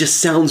know. It just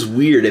sounds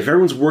weird. If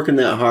everyone's working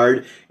that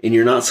hard and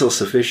you're not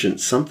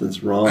self-sufficient,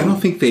 something's wrong. I don't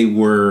think they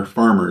were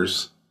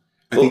farmers.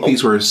 I think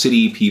these were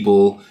city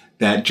people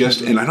that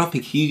just, and I don't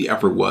think he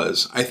ever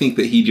was. I think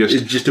that he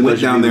just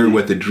went down there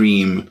with a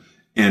dream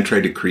and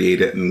tried to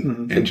create it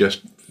and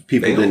just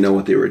people failed. didn't know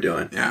what they were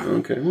doing. Yeah.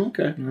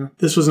 Okay. Yeah.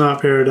 This was not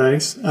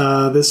paradise.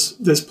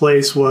 This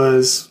place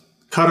was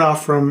cut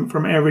off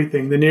from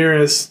everything. The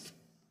nearest,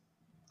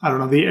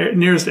 the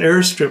nearest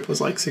airstrip was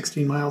like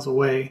 16 miles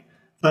away.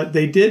 But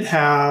they did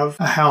have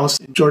a house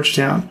in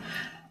Georgetown.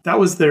 That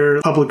was their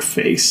public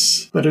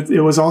face. But it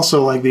was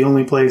also like the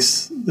only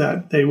place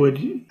that they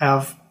would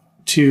have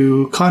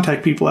to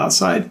contact people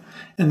outside.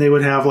 And they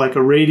would have like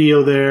a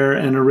radio there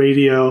and a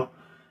radio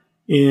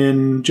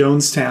in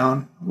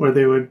Jonestown where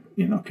they would,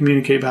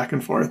 communicate back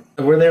and forth.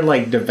 Were there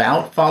like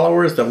devout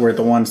followers that were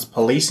the ones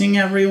policing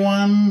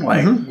everyone,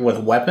 like with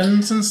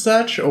weapons and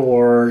such,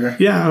 or?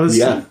 Yeah, it was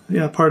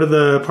part of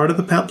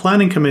the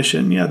planning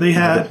commission. Yeah, they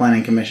had the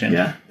planning commission.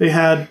 Yeah, they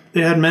had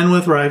men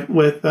with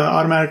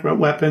automatic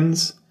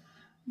weapons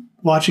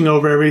watching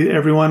over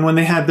everyone. When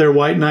they had their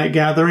white night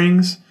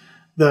gatherings,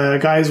 the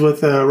guys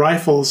with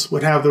rifles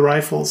would have the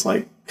rifles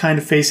like kind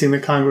of facing the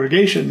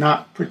congregation,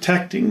 not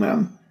protecting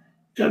them.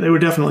 Yeah, they were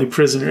definitely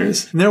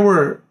prisoners. And there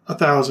were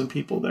 1,000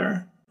 people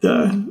there.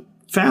 The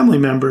family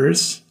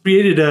members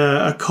created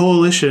a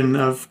coalition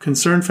of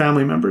concerned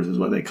family members, is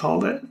what they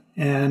called it.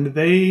 And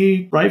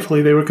they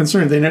were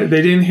concerned. They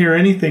didn't hear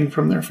anything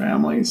from their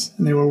families,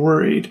 and they were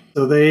worried.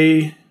 So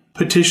they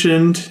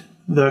petitioned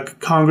the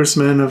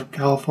congressman of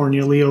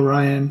California, Leo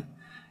Ryan,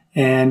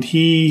 and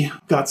he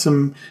got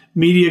some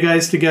media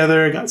guys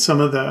together, got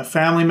some of the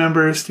family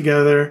members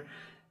together,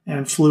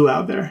 and flew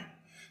out there.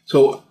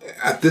 So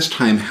at this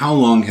time, how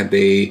long had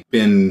they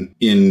been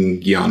in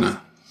Guyana?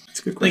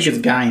 That's a good question. I think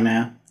it's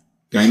Guyana.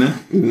 Guyana?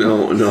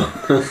 No.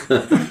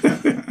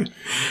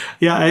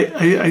 Yeah,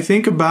 I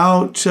think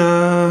about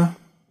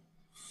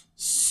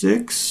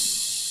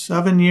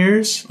 6-7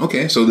 years.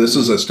 Okay, so this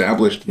was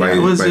established by it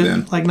was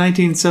then. Like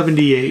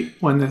 1978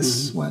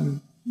 when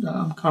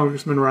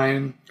Congressman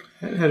Ryan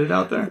headed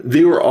out there.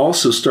 They were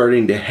also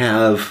starting to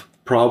have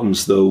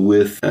problems, though,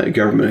 with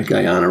government of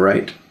Guyana,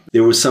 right?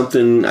 There was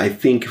something, I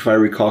think, if I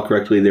recall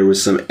correctly, there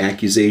was some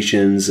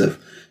accusations of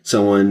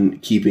someone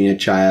keeping a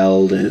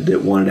child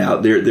that wanted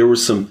out. There were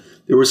some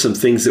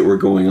things that were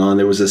going on.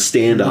 There was a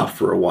standoff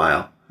for a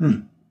while,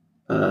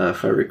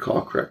 if I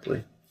recall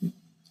correctly.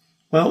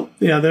 Well,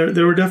 yeah,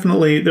 there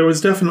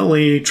was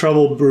definitely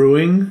trouble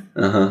brewing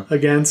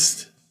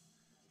against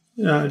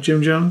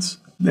Jim Jones,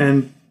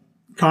 and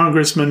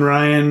Congressman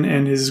Ryan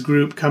and his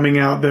group coming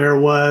out there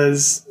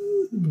was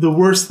the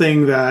worst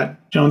thing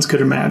that Jones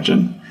could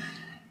imagine.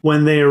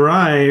 When they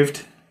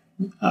arrived,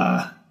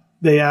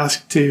 they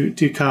asked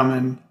to come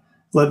and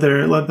let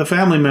the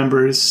family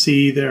members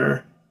see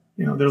their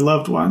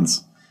loved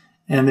ones,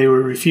 and they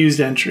were refused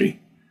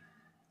entry.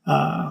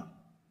 And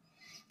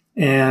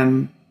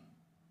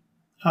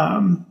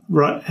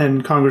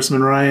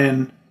Congressman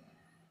Ryan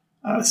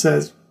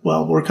says,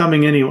 "Well, we're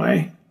coming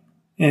anyway,"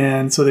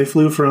 and so they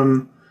flew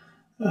from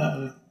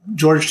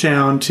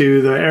Georgetown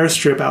to the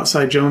airstrip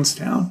outside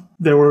Jonestown.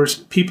 There were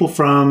people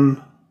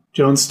from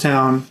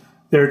Jonestown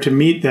there to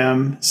meet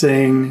them,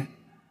 saying,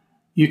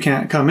 "You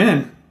can't come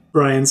in."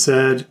 Brian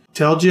said,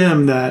 "Tell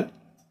Jim that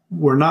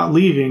we're not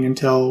leaving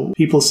until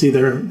people see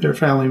their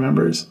family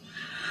members."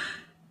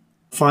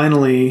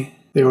 Finally,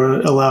 they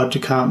were allowed to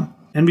come.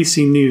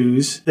 NBC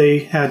News, they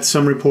had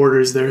some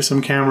reporters there,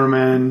 some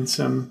cameramen,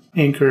 some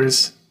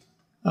anchors,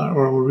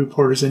 or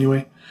reporters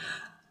anyway,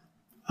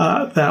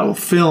 that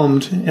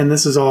filmed, and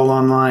this is all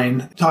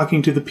online,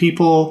 talking to the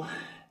people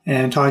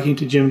and talking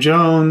to Jim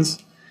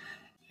Jones.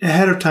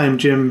 Ahead of time,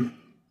 Jim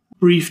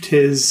briefed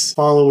his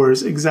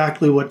followers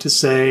exactly what to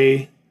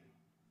say.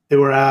 They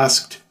were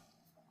asked,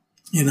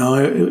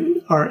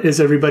 is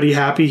everybody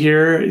happy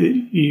here?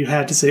 You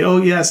had to say,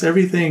 "Oh, yes,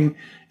 everything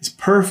is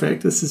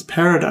perfect. This is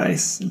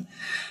paradise."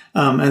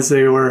 As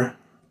they were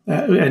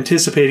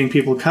anticipating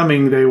people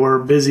coming, they were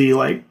busy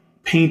like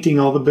painting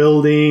all the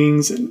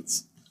buildings and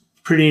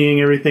prettying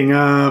everything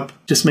up,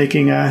 just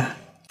making a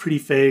pretty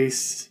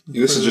face.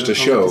 This is just a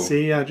show.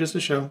 Yeah, just a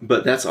show.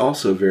 But that's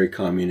also very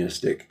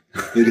communistic.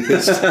 It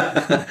is.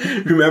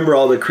 Remember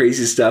all the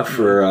crazy stuff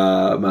for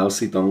Mao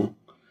Zedong?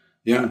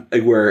 Yeah.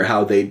 Like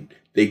how they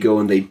go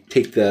and they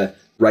take the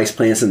rice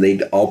plants and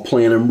they'd all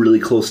plant them really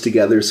close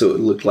together so it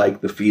looked like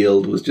the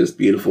field was just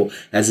beautiful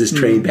as this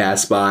train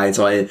passed by. And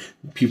so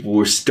people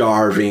were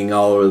starving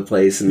all over the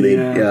place, and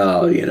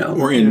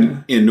Or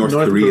in North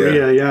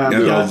Korea. Yeah.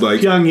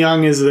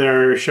 Pyongyang is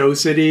their show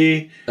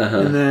city,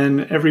 and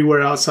then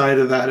everywhere outside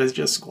of that is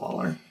just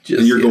squalor.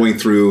 And you're going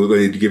through,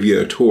 they give you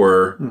a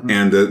tour,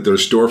 and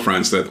there's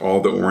storefronts that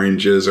all the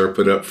oranges are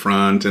put up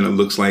front, and it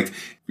looks like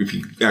if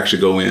you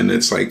actually go in,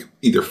 it's like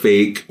either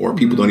fake or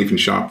people don't even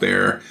shop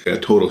there. A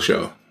total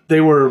show.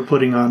 They were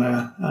putting on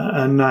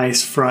a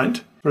nice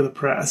front for the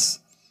press.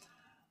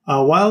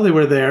 While they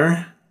were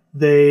there,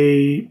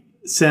 they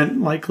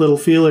sent like little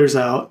feelers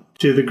out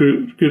to the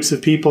groups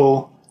of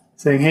people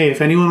saying, hey,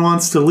 if anyone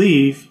wants to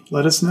leave,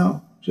 let us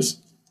know. Just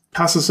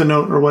pass us a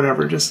note or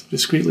whatever. Just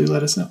discreetly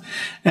let us know.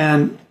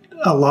 And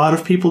a lot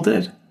of people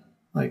did,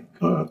 like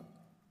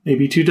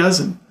maybe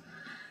 24.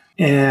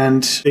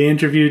 And they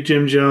interviewed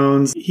Jim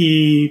Jones.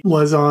 He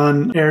was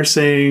on air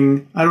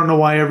saying, I don't know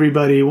why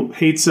everybody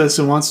hates us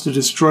and wants to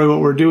destroy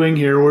what we're doing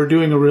here. We're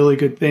doing a really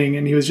good thing.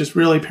 And he was just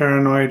really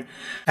paranoid,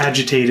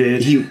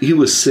 agitated. He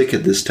was sick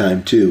at this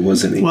time too,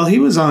 wasn't he? Well, he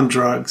was on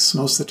drugs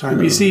most of the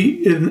time. You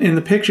see, in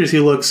the pictures, he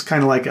looks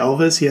kind of like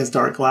Elvis. He has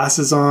dark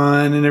glasses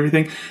on and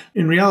everything.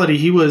 In reality,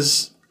 he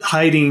was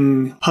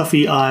hiding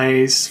puffy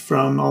eyes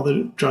from all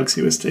the drugs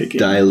he was taking.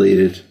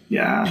 Dilated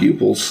Yeah.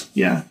 pupils.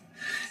 Yeah.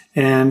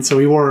 And so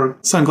he wore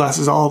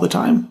sunglasses all the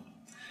time.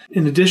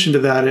 In addition to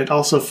that, it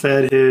also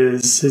fed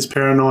his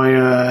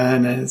paranoia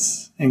and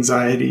his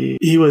anxiety.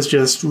 He was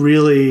just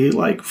really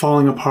like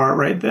falling apart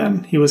right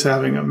then. He was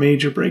having a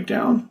major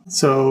breakdown.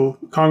 So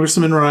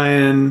Congressman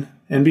Ryan,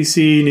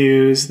 NBC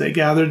News, they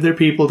gathered their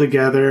people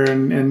together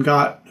and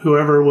got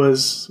whoever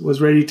was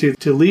ready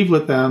to leave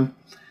with them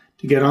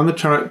to get on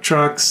the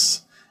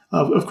trucks.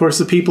 Of course,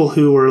 the people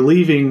who were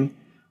leaving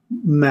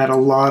met a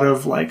lot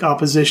of like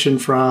opposition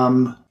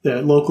from the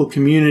local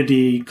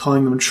community,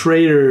 calling them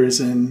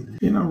traitors and,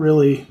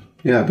 really.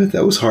 Yeah, I bet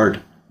that was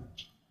hard.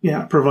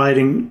 Yeah,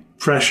 providing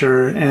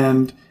pressure.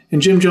 And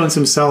Jim Jones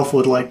himself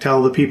would like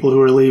tell the people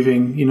who are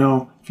leaving,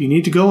 if you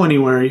need to go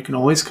anywhere, you can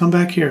always come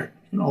back here.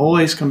 You can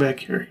always come back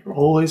here. You're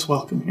always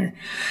welcome here.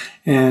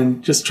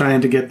 And just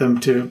trying to get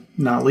them to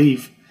not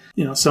leave.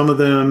 Some of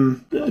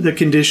them, the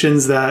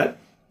conditions that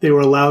they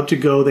were allowed to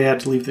go, they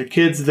had to leave their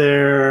kids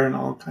there and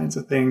all kinds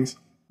of things.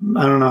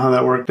 I don't know how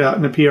that worked out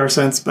in a PR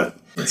sense, but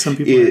some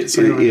people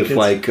if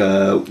like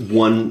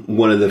one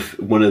of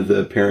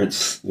the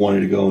parents wanted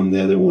to go and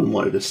the other one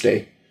wanted to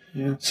stay.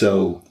 Yeah.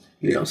 So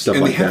stuff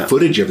and like that. they had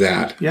footage of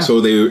that. Yeah. So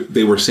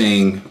they were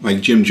saying, like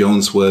Jim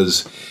Jones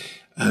was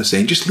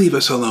saying, just leave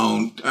us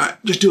alone.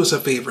 Just do us a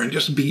favor and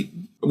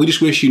we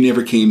just wish you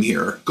never came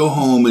here. Go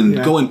home and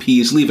go in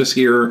peace. Leave us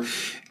here.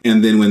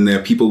 And then when the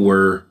people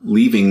were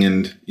leaving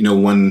and,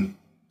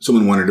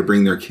 someone wanted to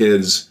bring their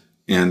kids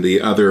and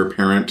the other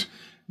parent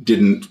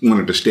didn't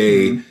wanted to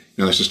stay,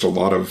 there's just a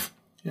lot of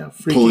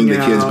pulling the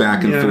kids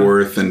back and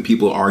forth and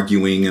people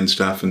arguing and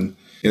stuff. And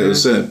it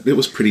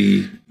was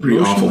pretty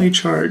emotionally awful.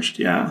 Charged.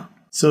 Yeah.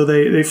 So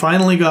they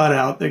finally got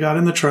out. They got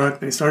in the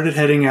truck. They started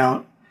heading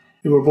out.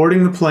 They were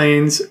boarding the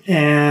planes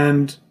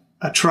and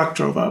a truck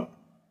drove up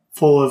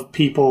full of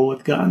people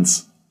with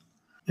guns.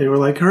 They were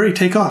like, hurry,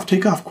 take off,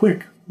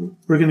 quick.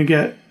 We're going to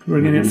get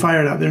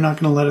fired out. They're not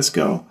going to let us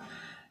go.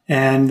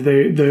 And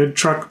the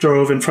truck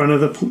drove in front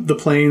of the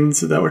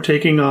planes that were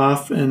taking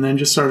off and then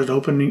just started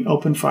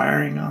open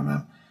firing on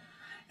them.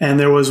 And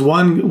there was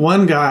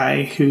one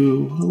guy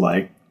who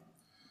like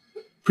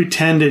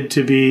pretended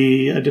to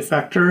be a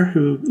defector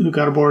who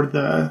got aboard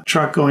the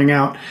truck going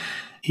out.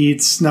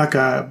 He'd snuck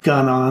a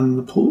gun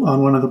on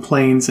one of the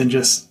planes and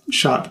just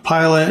shot the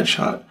pilot,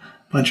 shot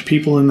a bunch of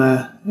people in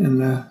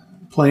the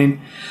plane.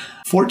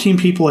 14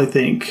 people, I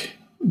think,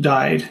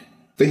 died.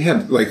 They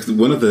had like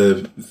one of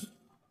the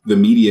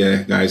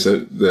media guys,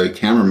 the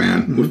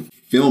cameraman,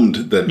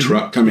 filmed the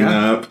truck coming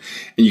up,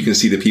 and you can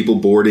see the people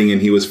boarding,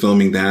 and he was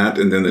filming that,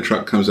 and then the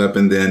truck comes up,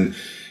 and then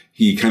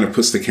he kind of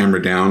puts the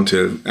camera down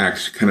to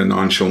act kind of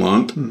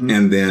nonchalant,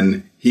 and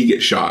then he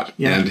gets shot,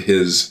 and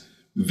his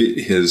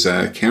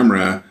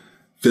camera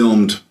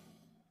filmed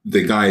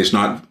the guys,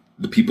 not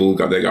the people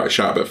that got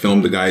shot, but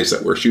filmed the guys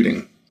that were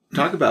shooting.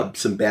 Talk about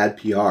some bad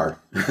PR.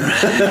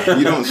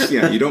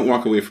 You don't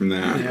walk away from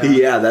that.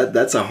 Yeah,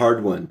 that's a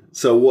hard one.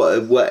 So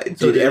what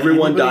did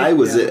everyone die?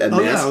 Was it a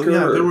massacre?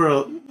 Yeah, there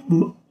were.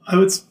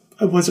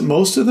 Was it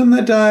most of them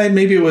that died?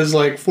 Maybe it was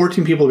like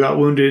 14 people got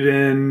wounded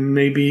and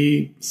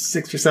maybe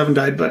 6 or 7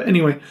 died. But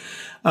anyway,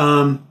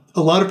 a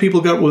lot of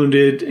people got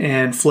wounded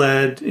and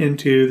fled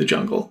into the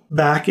jungle.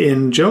 Back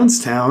in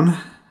Jonestown,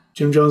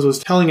 Jim Jones was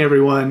telling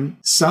everyone,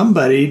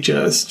 somebody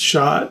just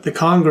shot the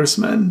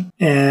congressman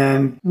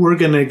and we're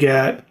going to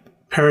get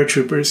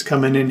paratroopers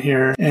coming in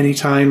here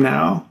anytime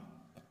now.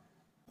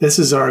 This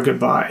is our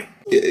goodbye.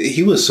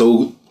 He was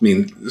so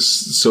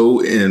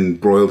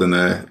embroiled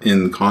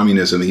in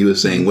communism. He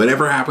was saying,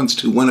 whatever happens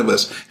to one of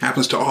us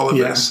happens to all of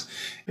us.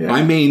 Yeah.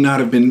 I may not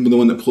have been the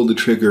one that pulled the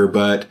trigger,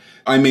 but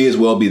I may as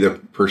well be the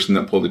person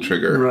that pulled the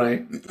trigger.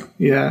 Right.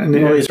 Yeah. And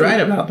he's right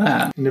about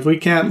that. And if we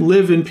can't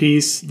live in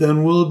peace,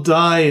 then we'll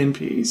die in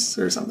peace,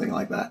 or something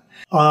like that.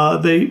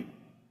 They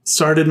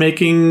started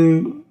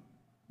making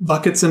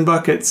buckets and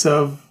buckets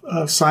of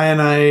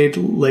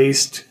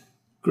cyanide-laced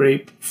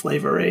grape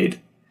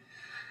Flavor-Aid.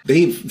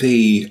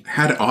 They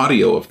had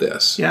audio of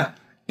this. Yeah.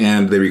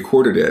 And they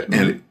recorded it. Mm-hmm.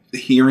 And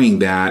hearing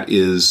that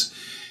is...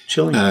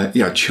 chilling.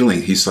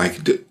 Chilling. He's like...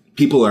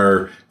 people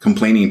are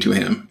complaining to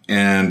him,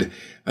 and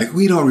like,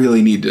 we don't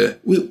really need to.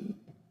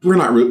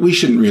 We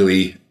shouldn't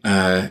really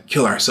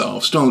kill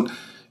ourselves. Don't,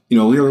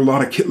 we're a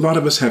lot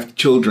of us have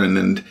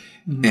children,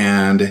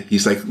 and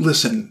he's like,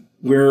 listen,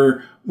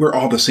 we're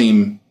all the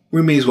same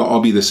we may as well all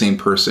be the same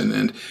person,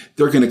 and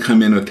they're going to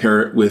come in with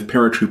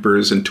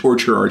paratroopers and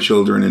torture our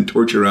children and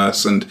torture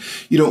us, and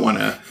you don't want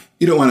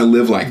to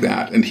live like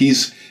that. And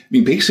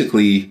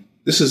basically,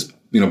 this is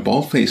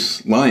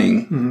bald-faced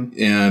lying,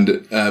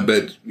 and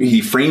but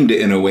he framed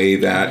it in a way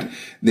that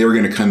they were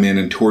going to come in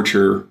and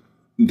torture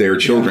their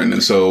children,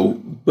 and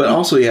so. But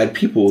also, he had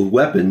people with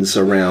weapons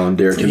around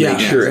there to make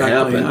sure it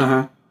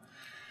happened.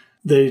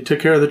 They took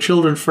care of the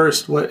children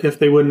first. What if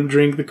they wouldn't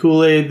drink the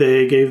Kool-Aid?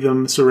 They gave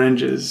them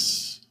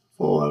syringes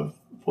full of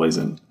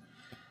poison.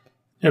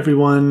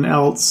 Everyone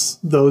else,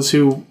 those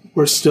who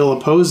were still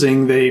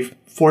opposing, they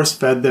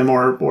force-fed them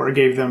or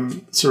gave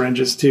them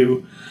syringes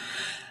too.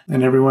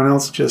 And everyone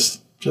else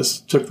just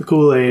took the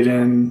Kool-Aid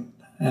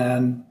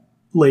and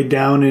laid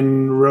down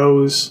in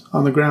rows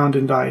on the ground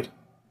and died.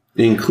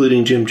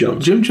 Including Jim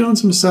Jones. Jim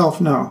Jones himself,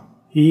 no.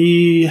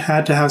 He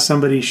had to have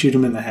somebody shoot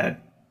him in the head.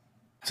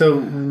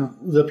 So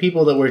the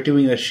people that were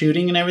doing the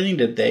shooting and everything,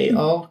 did they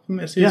all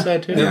commit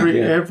suicide too?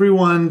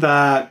 Everyone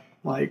that,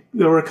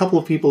 there were a couple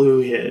of people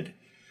who hid.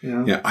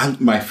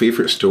 My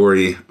favorite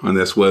story on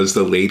this was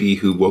the lady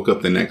who woke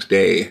up the next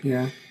day.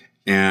 Yeah.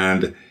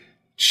 And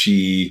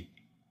she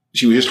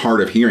was just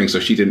hard of hearing,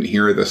 so she didn't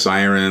hear the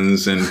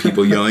sirens and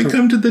people yelling,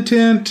 "Come to the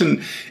tent," and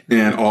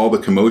all the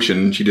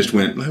commotion. She just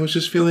went, "I was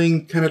just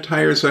feeling kind of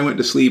tired, so I went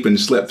to sleep," and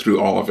slept through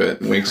all of it,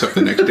 and wakes up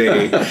the next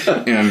day,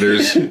 and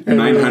there's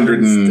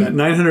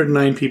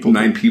 909 people.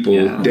 9 people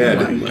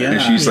dead.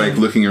 And she's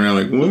looking around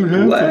like,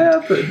 what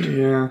happened?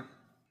 Yeah.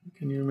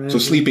 Can you imagine? So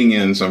sleeping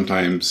in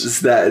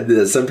sometimes.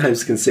 That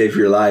sometimes can save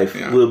your life.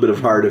 A little bit of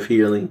hard of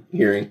hearing.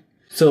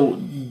 So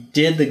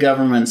did the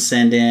government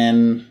send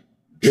in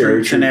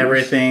troops and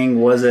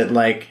everything? Was it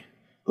a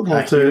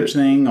huge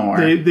thing? Or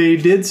they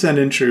did send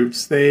in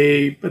troops.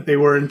 But they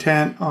were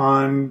intent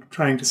on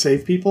trying to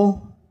save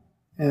people,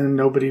 and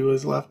nobody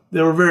was left.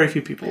 There were very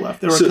few people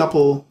left. There were a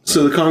couple.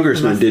 So the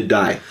congressman did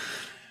die.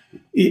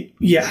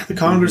 Yeah, the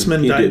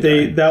congressman died.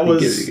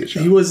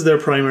 He was their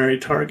primary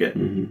target.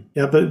 Mm-hmm.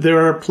 Yeah, but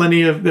there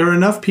are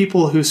enough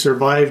people who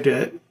survived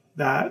it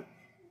that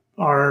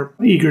are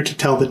eager to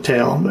tell the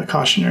tale, the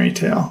cautionary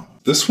tale.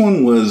 This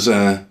one was.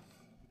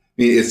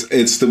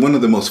 It's one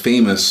of the most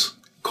famous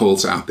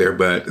cults out there,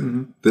 but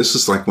this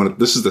is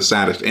this is the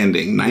saddest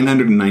ending.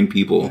 909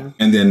 people,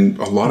 and then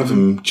a lot of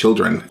them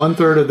children.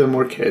 1/3 of them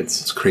were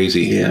kids. It's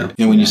crazy. Yeah.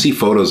 And when you see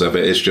photos of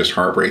it, it's just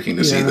heartbreaking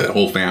to see the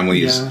whole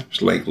family is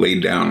just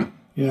laid down.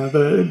 Yeah,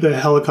 the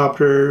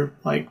helicopter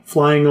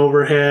flying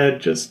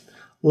overhead, just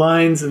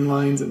lines and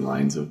lines and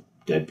lines of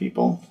dead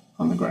people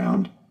on the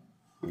ground.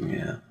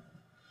 Yeah.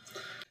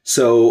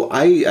 So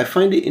I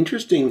find it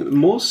interesting.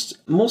 Most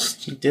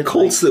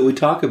cults that we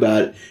talk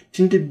about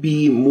tend to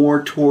be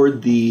more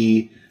toward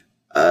the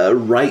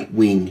right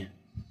wing.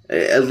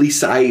 At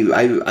least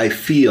I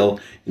feel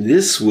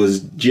this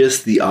was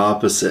just the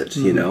opposite.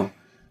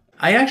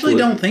 I actually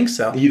don't think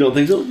so. You don't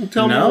think so?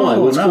 Tell me why.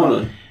 What's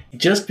going on?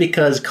 Just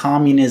because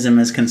communism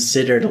is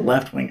considered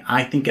left wing,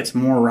 I think it's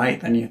more right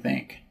than you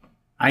think.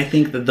 I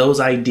think that those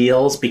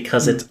ideals,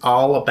 because it's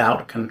all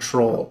about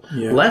control.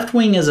 Yeah. Left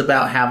wing is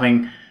about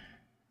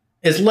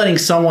it's letting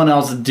someone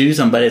else do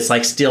something, but it's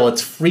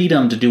it's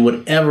freedom to do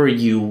whatever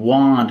you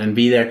want and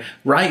be there.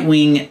 Right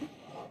wing,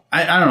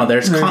 I don't know.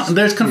 There's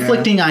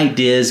conflicting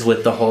ideas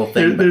with the whole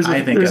thing. There's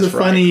a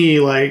funny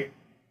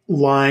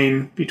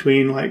line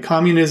between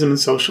communism and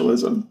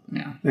socialism.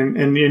 Yeah,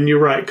 and you're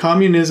right.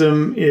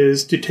 Communism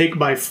is to take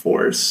by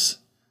force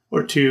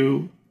or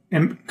to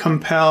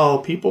compel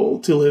people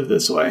to live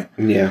this way.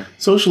 Yeah.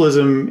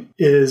 Socialism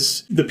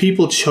is the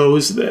people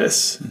chose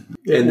this.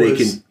 They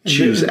can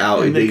choose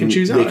out. They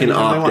can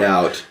opt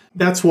out.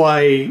 That's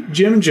why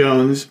Jim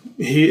Jones,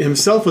 he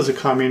himself was a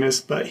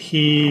communist, but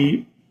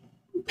he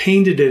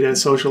painted it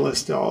as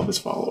socialist to all of his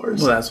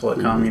followers. Well, that's what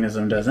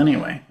communism does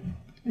anyway.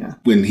 Yeah.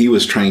 When he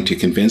was trying to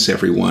convince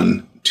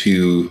everyone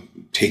to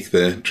drink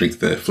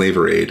the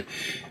Flavor Aid,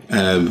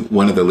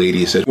 one of the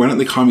ladies said, "Why don't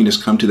the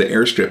communists come to the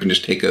airstrip and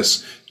just take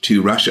us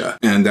to Russia?"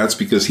 And that's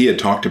because he had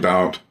talked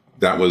about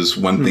that was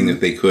one thing that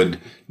they could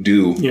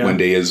do one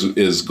day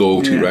is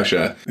go to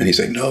Russia. And he's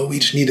like, "No, we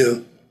just need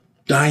to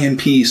die in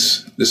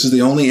peace. This is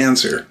the only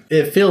answer."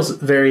 It feels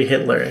very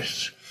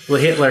Hitlerish.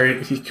 Well,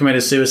 Hitler, he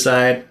committed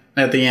suicide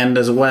at the end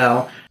as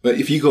well. But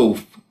if you go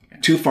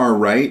too far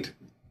right,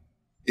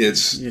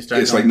 it's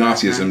like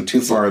Nazism.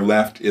 Too far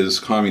left is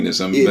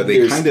communism. But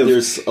they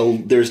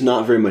there's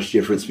not very much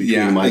difference between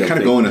them. They kind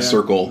of go in a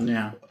circle.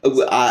 Yeah.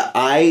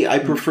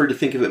 I prefer to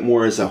think of it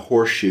more as a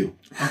horseshoe.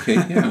 Okay,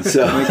 yeah.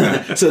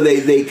 So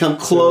they come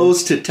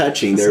close to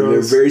touching.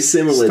 They're very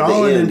similar. Stalin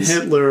at the ends,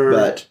 and Hitler,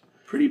 but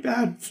pretty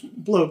bad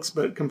blokes,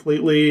 but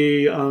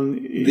completely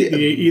on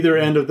either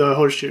end of the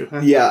horseshoe.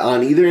 Huh? Yeah,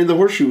 on either end of the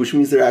horseshoe, which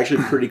means they're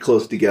actually pretty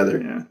close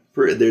together. Yeah,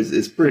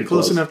 it's pretty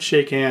close enough to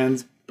shake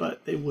hands,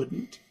 but they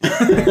wouldn't.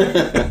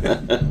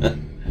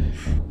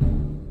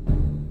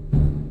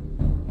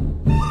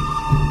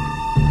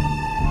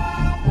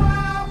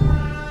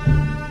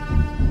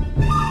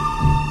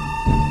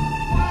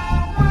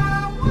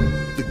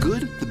 The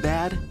good, the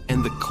bad,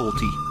 and the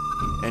culty.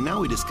 And now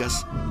we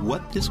discuss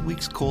what this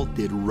week's Colt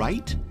did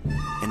right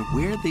and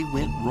where they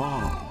went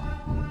wrong.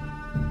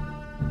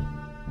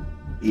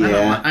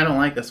 Yeah. I don't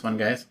like this one,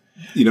 guys.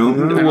 You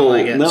don't? I don't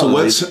like it. No, So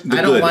what's the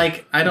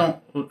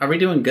good? Are we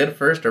doing good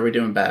first or are we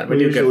doing bad? We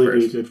do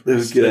good first. It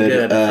was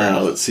good.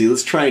 Let's see.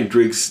 Let's try and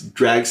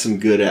drag some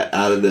good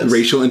out of this.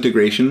 Racial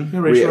integration? Yeah,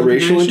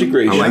 Racial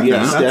integration. I like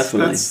yes, that.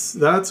 definitely.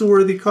 That's a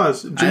worthy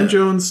cause. Jim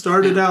Jones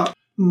started out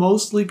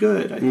mostly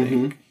good, I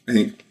think. I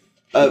think.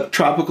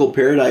 Tropical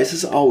Paradise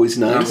is always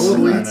nice.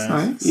 Totally. That's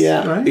nice.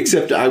 Yeah, right?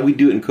 except we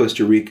do it in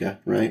Costa Rica,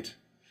 right?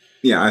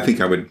 Yeah, I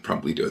think I would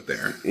probably do it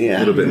there. Yeah. A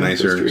little bit Costa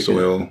nicer Rica.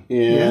 soil.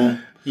 Yeah.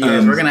 You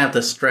guys, we're gonna have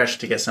to stretch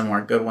to get some more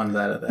good ones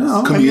out of this.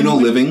 No, Communal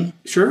living?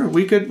 Sure,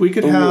 we could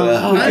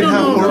have. I don't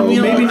know.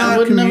 Maybe I not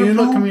would never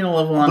communal, put communal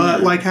level on but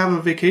there. like have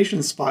a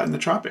vacation spot in the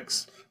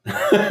tropics.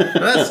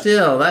 That's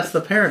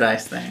the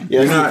paradise thing.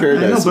 Yeah, it's not- the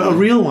Paradise. I know, but a one.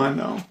 real one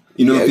though.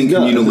 You don't Yeah, think no.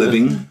 communal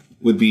living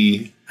would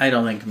be... I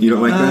don't think You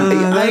don't like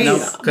that? no,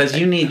 because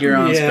you need your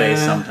own Yeah. space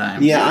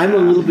sometimes. Yeah, I'm a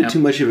little bit Yep. too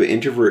much of an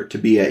introvert to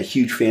be a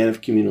huge fan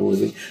of communal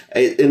living.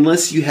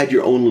 Unless you had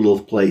your own little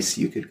place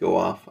you could go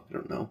off. I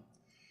don't know.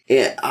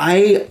 And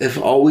I have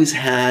always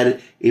had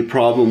a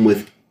problem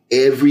with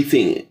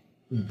everything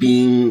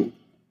being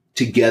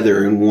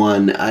together in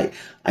one.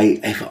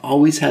 I've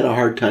always had a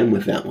hard time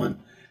with that one.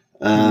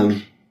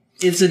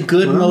 It's a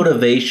good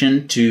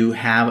motivation to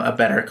have a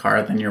better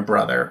car than your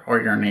brother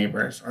or your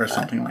neighbors or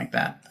something like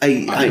that.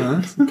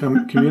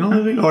 Communal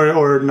living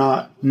or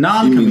not?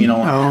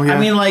 Non-communal. Oh, yeah. I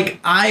mean, like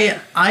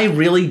I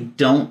really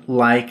don't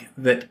like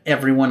that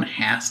everyone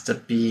has to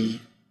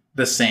be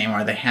the same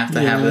or they have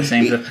to have the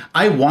same stuff.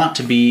 I want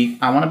to be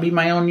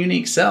my own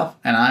unique self,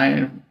 and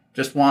I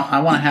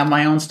want to have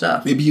my own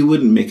stuff. Maybe you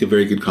wouldn't make a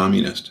very good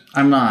communist.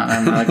 I'm not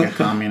like a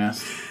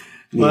communist.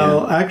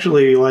 Well,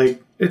 actually,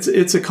 like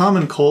it's a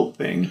common cult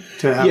thing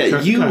to have.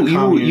 Yeah,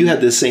 you had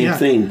the same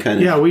thing, kind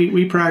of. Yeah,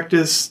 we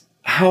practiced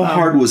How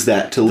hard was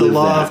that to the live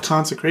law that? of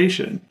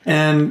consecration,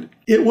 and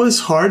it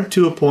was hard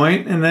to a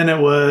point, and then it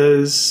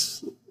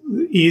was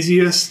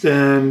easiest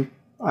and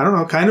I don't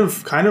know, kind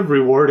of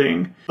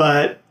rewarding.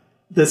 But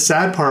the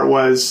sad part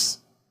was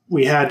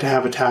we had to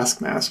have a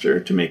taskmaster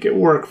to make it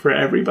work for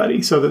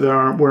everybody, so that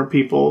there weren't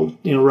people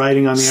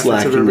riding on the efforts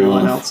Slacking of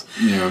everyone off. else.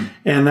 Yeah.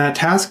 And that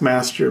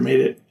taskmaster made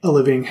it a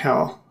living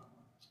hell.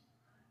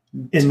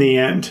 In the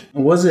end,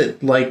 Was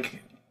it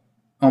like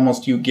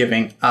almost you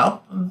giving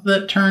up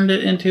that turned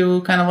it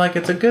into kind of like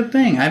it's a good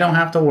thing? I don't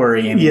have to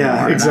worry anymore. yeah,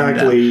 and I'm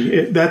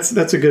exactly. That's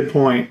a good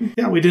point.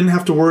 Yeah, we didn't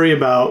have to worry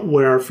about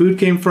where our food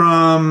came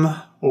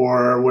from,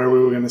 or where we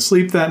were going to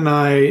sleep that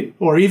night,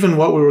 or even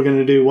what we were going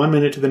to do 1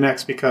 minute to the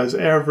next, because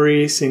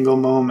every single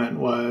moment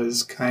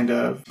was kind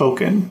of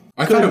spoken.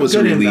 I thought it was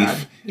a good and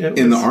relief bad.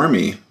 in the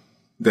Army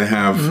to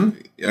have...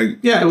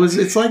 Yeah,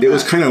 it's like It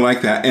was kind of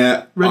like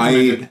that.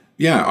 Regimented.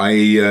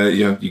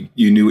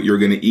 You knew what you were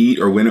going to eat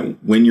or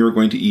when you were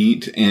going to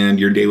eat, and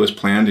your day was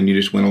planned, and you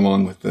just went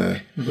along with the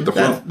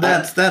flow.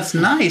 That's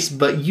nice,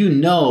 but you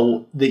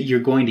know that you're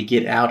going to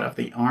get out of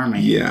the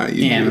army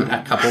in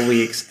a couple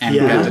weeks and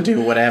you have to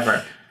do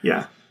whatever.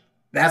 Yeah.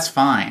 That's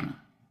fine.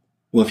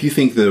 Well, if you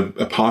think the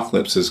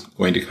apocalypse is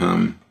going to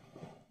come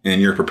and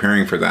you're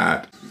preparing for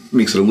that, it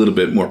makes it a little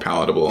bit more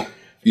palatable.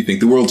 You think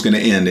the world's going to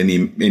end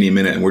any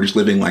minute, and we're just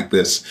living like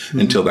this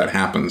until that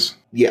happens.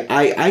 Yeah,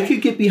 I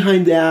could get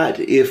behind that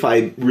if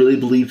I really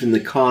believed in the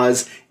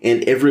cause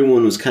and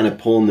everyone was kind of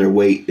pulling their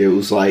weight. It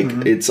was like,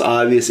 it's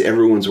obvious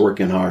everyone's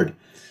working hard.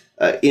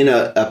 In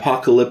an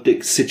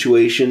apocalyptic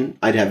situation,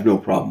 I'd have no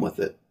problem with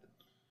it.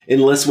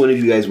 Unless one of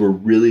you guys were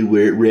really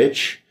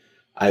rich,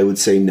 I would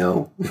say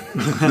no.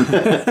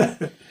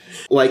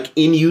 Like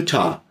in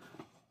Utah,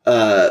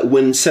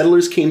 when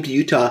settlers came to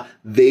Utah,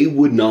 they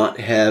would not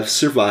have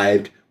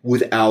survived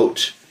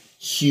without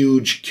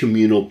huge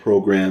communal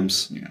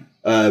programs. Yeah.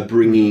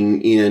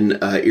 Bringing in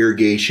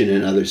irrigation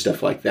and other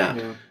stuff like that.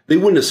 Yeah. They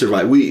wouldn't have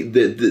survived.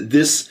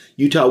 This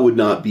Utah would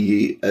not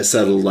be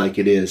settled like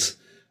it is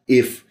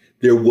if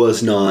there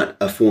was not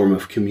a form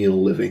of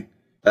communal living.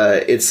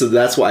 So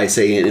that's why I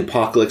say an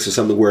apocalypse or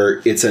something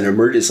where it's an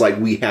emergency, it's like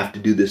we have to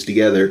do this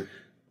together.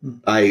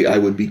 I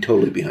would be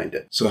totally behind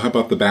it. So how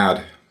about the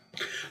bad?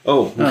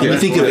 Oh, okay. Can you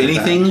think of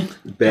anything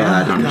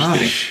bad? I'm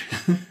just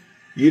kidding.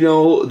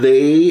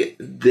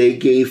 They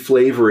gave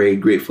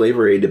Great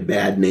Flavor Aid, a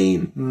bad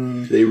name.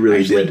 They really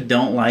I did.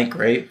 Don't like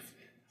Grape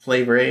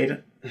Flavor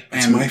Aid.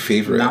 It's my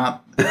favorite.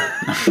 Not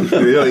It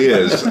really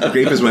is.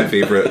 Grape is my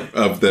favorite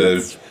of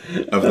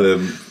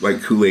the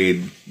like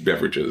Kool-Aid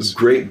beverages.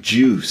 Grape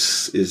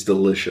juice is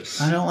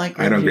delicious. I don't like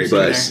I don't grape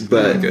grape juice juice.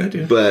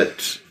 either.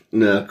 But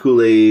no,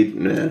 Kool-Aid,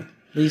 nah.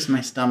 Leaves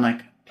my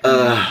stomach.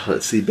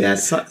 Let's see, bad.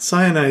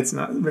 Cyanide's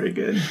not very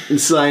good.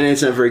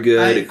 Cyanide's not very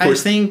good. Of I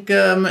course, think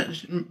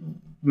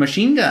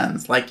machine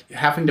guns, like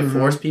having to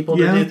force people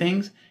to do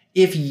things.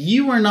 If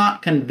you are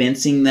not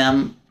convincing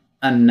them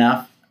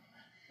enough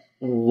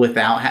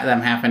without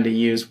them having to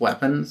use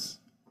weapons,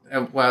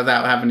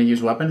 without having to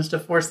use weapons to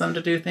force them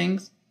to do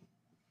things,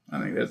 I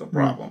think there's a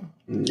problem.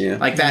 Yeah.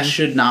 Like that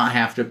should not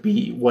have to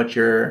be what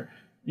your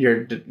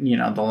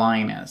the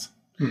line is.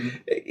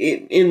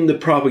 in the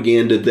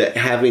propaganda, that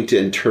having to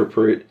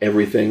interpret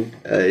everything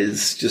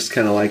is just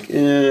kind of like,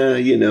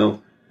 you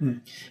know.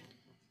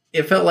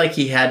 It felt like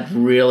he had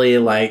really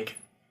it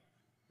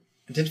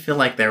didn't feel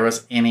like there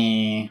was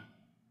any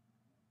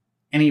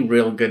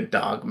real good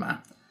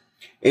dogma.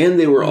 And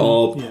they were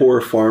all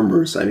poor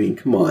farmers. I mean,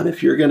 come on,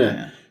 if you're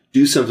gonna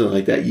do something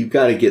like that, you've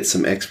got to get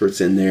some experts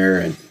in there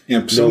and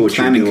some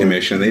planning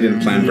commission. They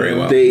didn't plan very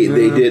well. They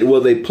did well.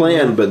 They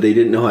planned, but they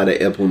didn't know how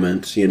to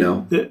implement. You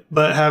know.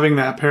 But having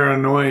that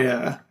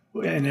paranoia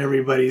in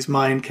everybody's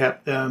mind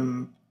kept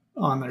them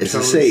on their toes.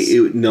 As I say,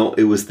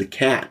 it was the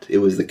cat. It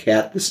was the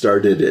cat that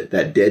started it.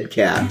 That dead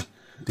cat.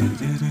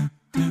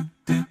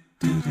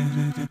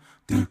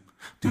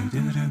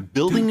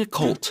 Building a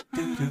cult.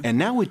 And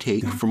now we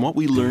take from what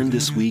we learned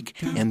this week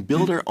and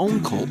build our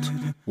own cult,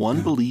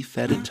 one belief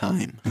at a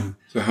time.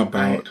 So how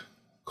about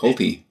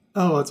culty?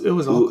 Oh, it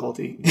was all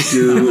culty.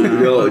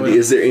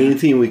 Is there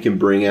anything we can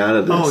bring out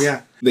of this? Oh,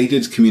 yeah. They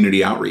did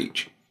community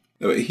outreach.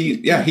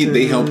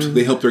 They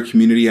helped their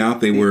community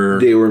out. They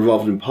were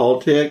involved in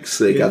politics.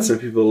 They got some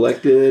people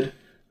elected.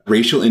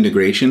 Racial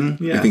integration.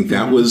 Yeah. I think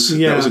that was a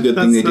good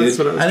thing they did.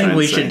 I think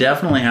we should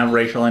definitely have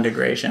racial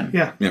integration.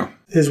 Yeah.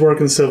 His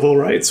work in civil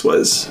rights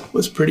was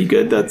pretty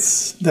good.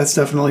 That's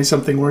definitely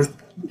something worth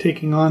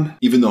taking on.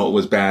 Even though it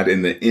was bad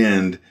in the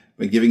end,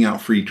 by giving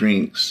out free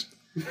drinks.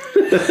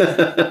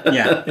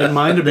 It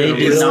might have been a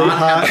really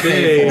hot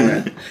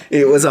day.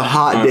 It was a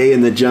hot day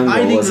in the jungle.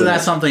 I think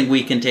that's something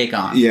we can take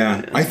on.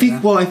 Yeah, I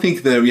think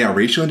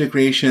racial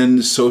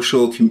integration,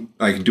 social,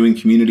 doing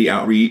community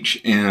outreach,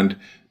 and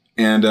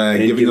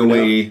giving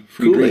away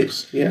free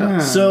drinks. Yeah.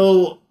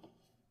 So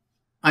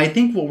I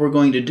think what we're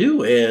going to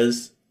do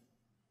is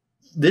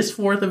this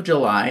 4th of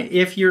July,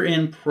 if you're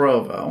in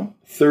Provo.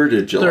 3rd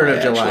of July. 3rd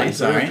of July,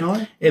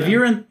 sorry. If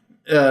you're in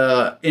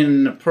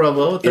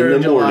Provo, 3rd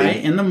of July,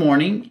 in the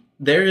morning,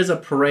 there is a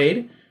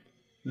parade.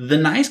 The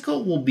Nice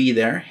Cult will be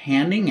there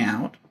handing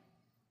out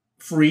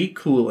free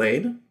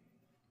Kool-Aid.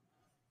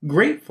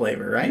 Grape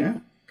flavor, right? Yeah.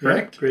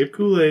 Correct? Grape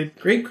Kool-Aid.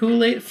 Grape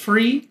Kool-Aid,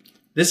 free.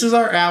 This is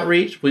our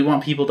outreach. We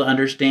want people to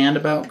understand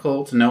about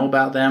cults, know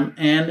about them.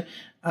 And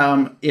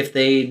if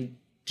they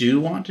do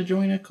want to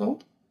join a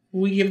cult,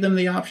 we give them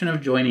the option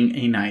of joining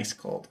a Nice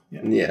Cult.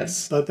 Yeah.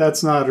 Yes. But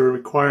that's not a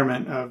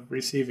requirement of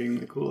receiving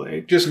the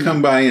Kool-Aid. Just come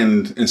by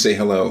and say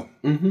hello.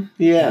 Mm-hmm.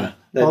 Yeah.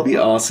 That'd be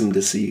awesome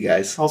to see you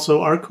guys.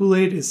 Also, our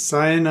Kool-Aid is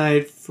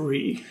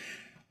cyanide-free.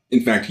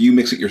 In fact, you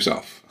mix it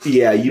yourself.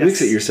 Yeah, you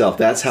mix it yourself.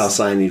 That's how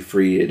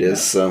cyanide-free it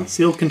is. So.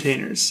 Sealed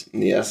containers.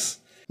 Yes.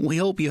 We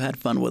hope you had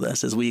fun with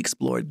us as we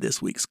explored this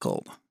week's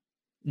cult.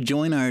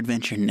 Join our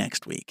adventure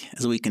next week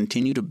as we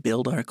continue to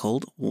build our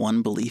cult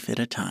one belief at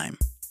a time.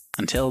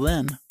 Until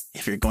then,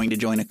 if you're going to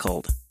join a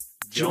cult,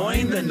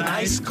 join the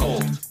Nice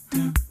Cult.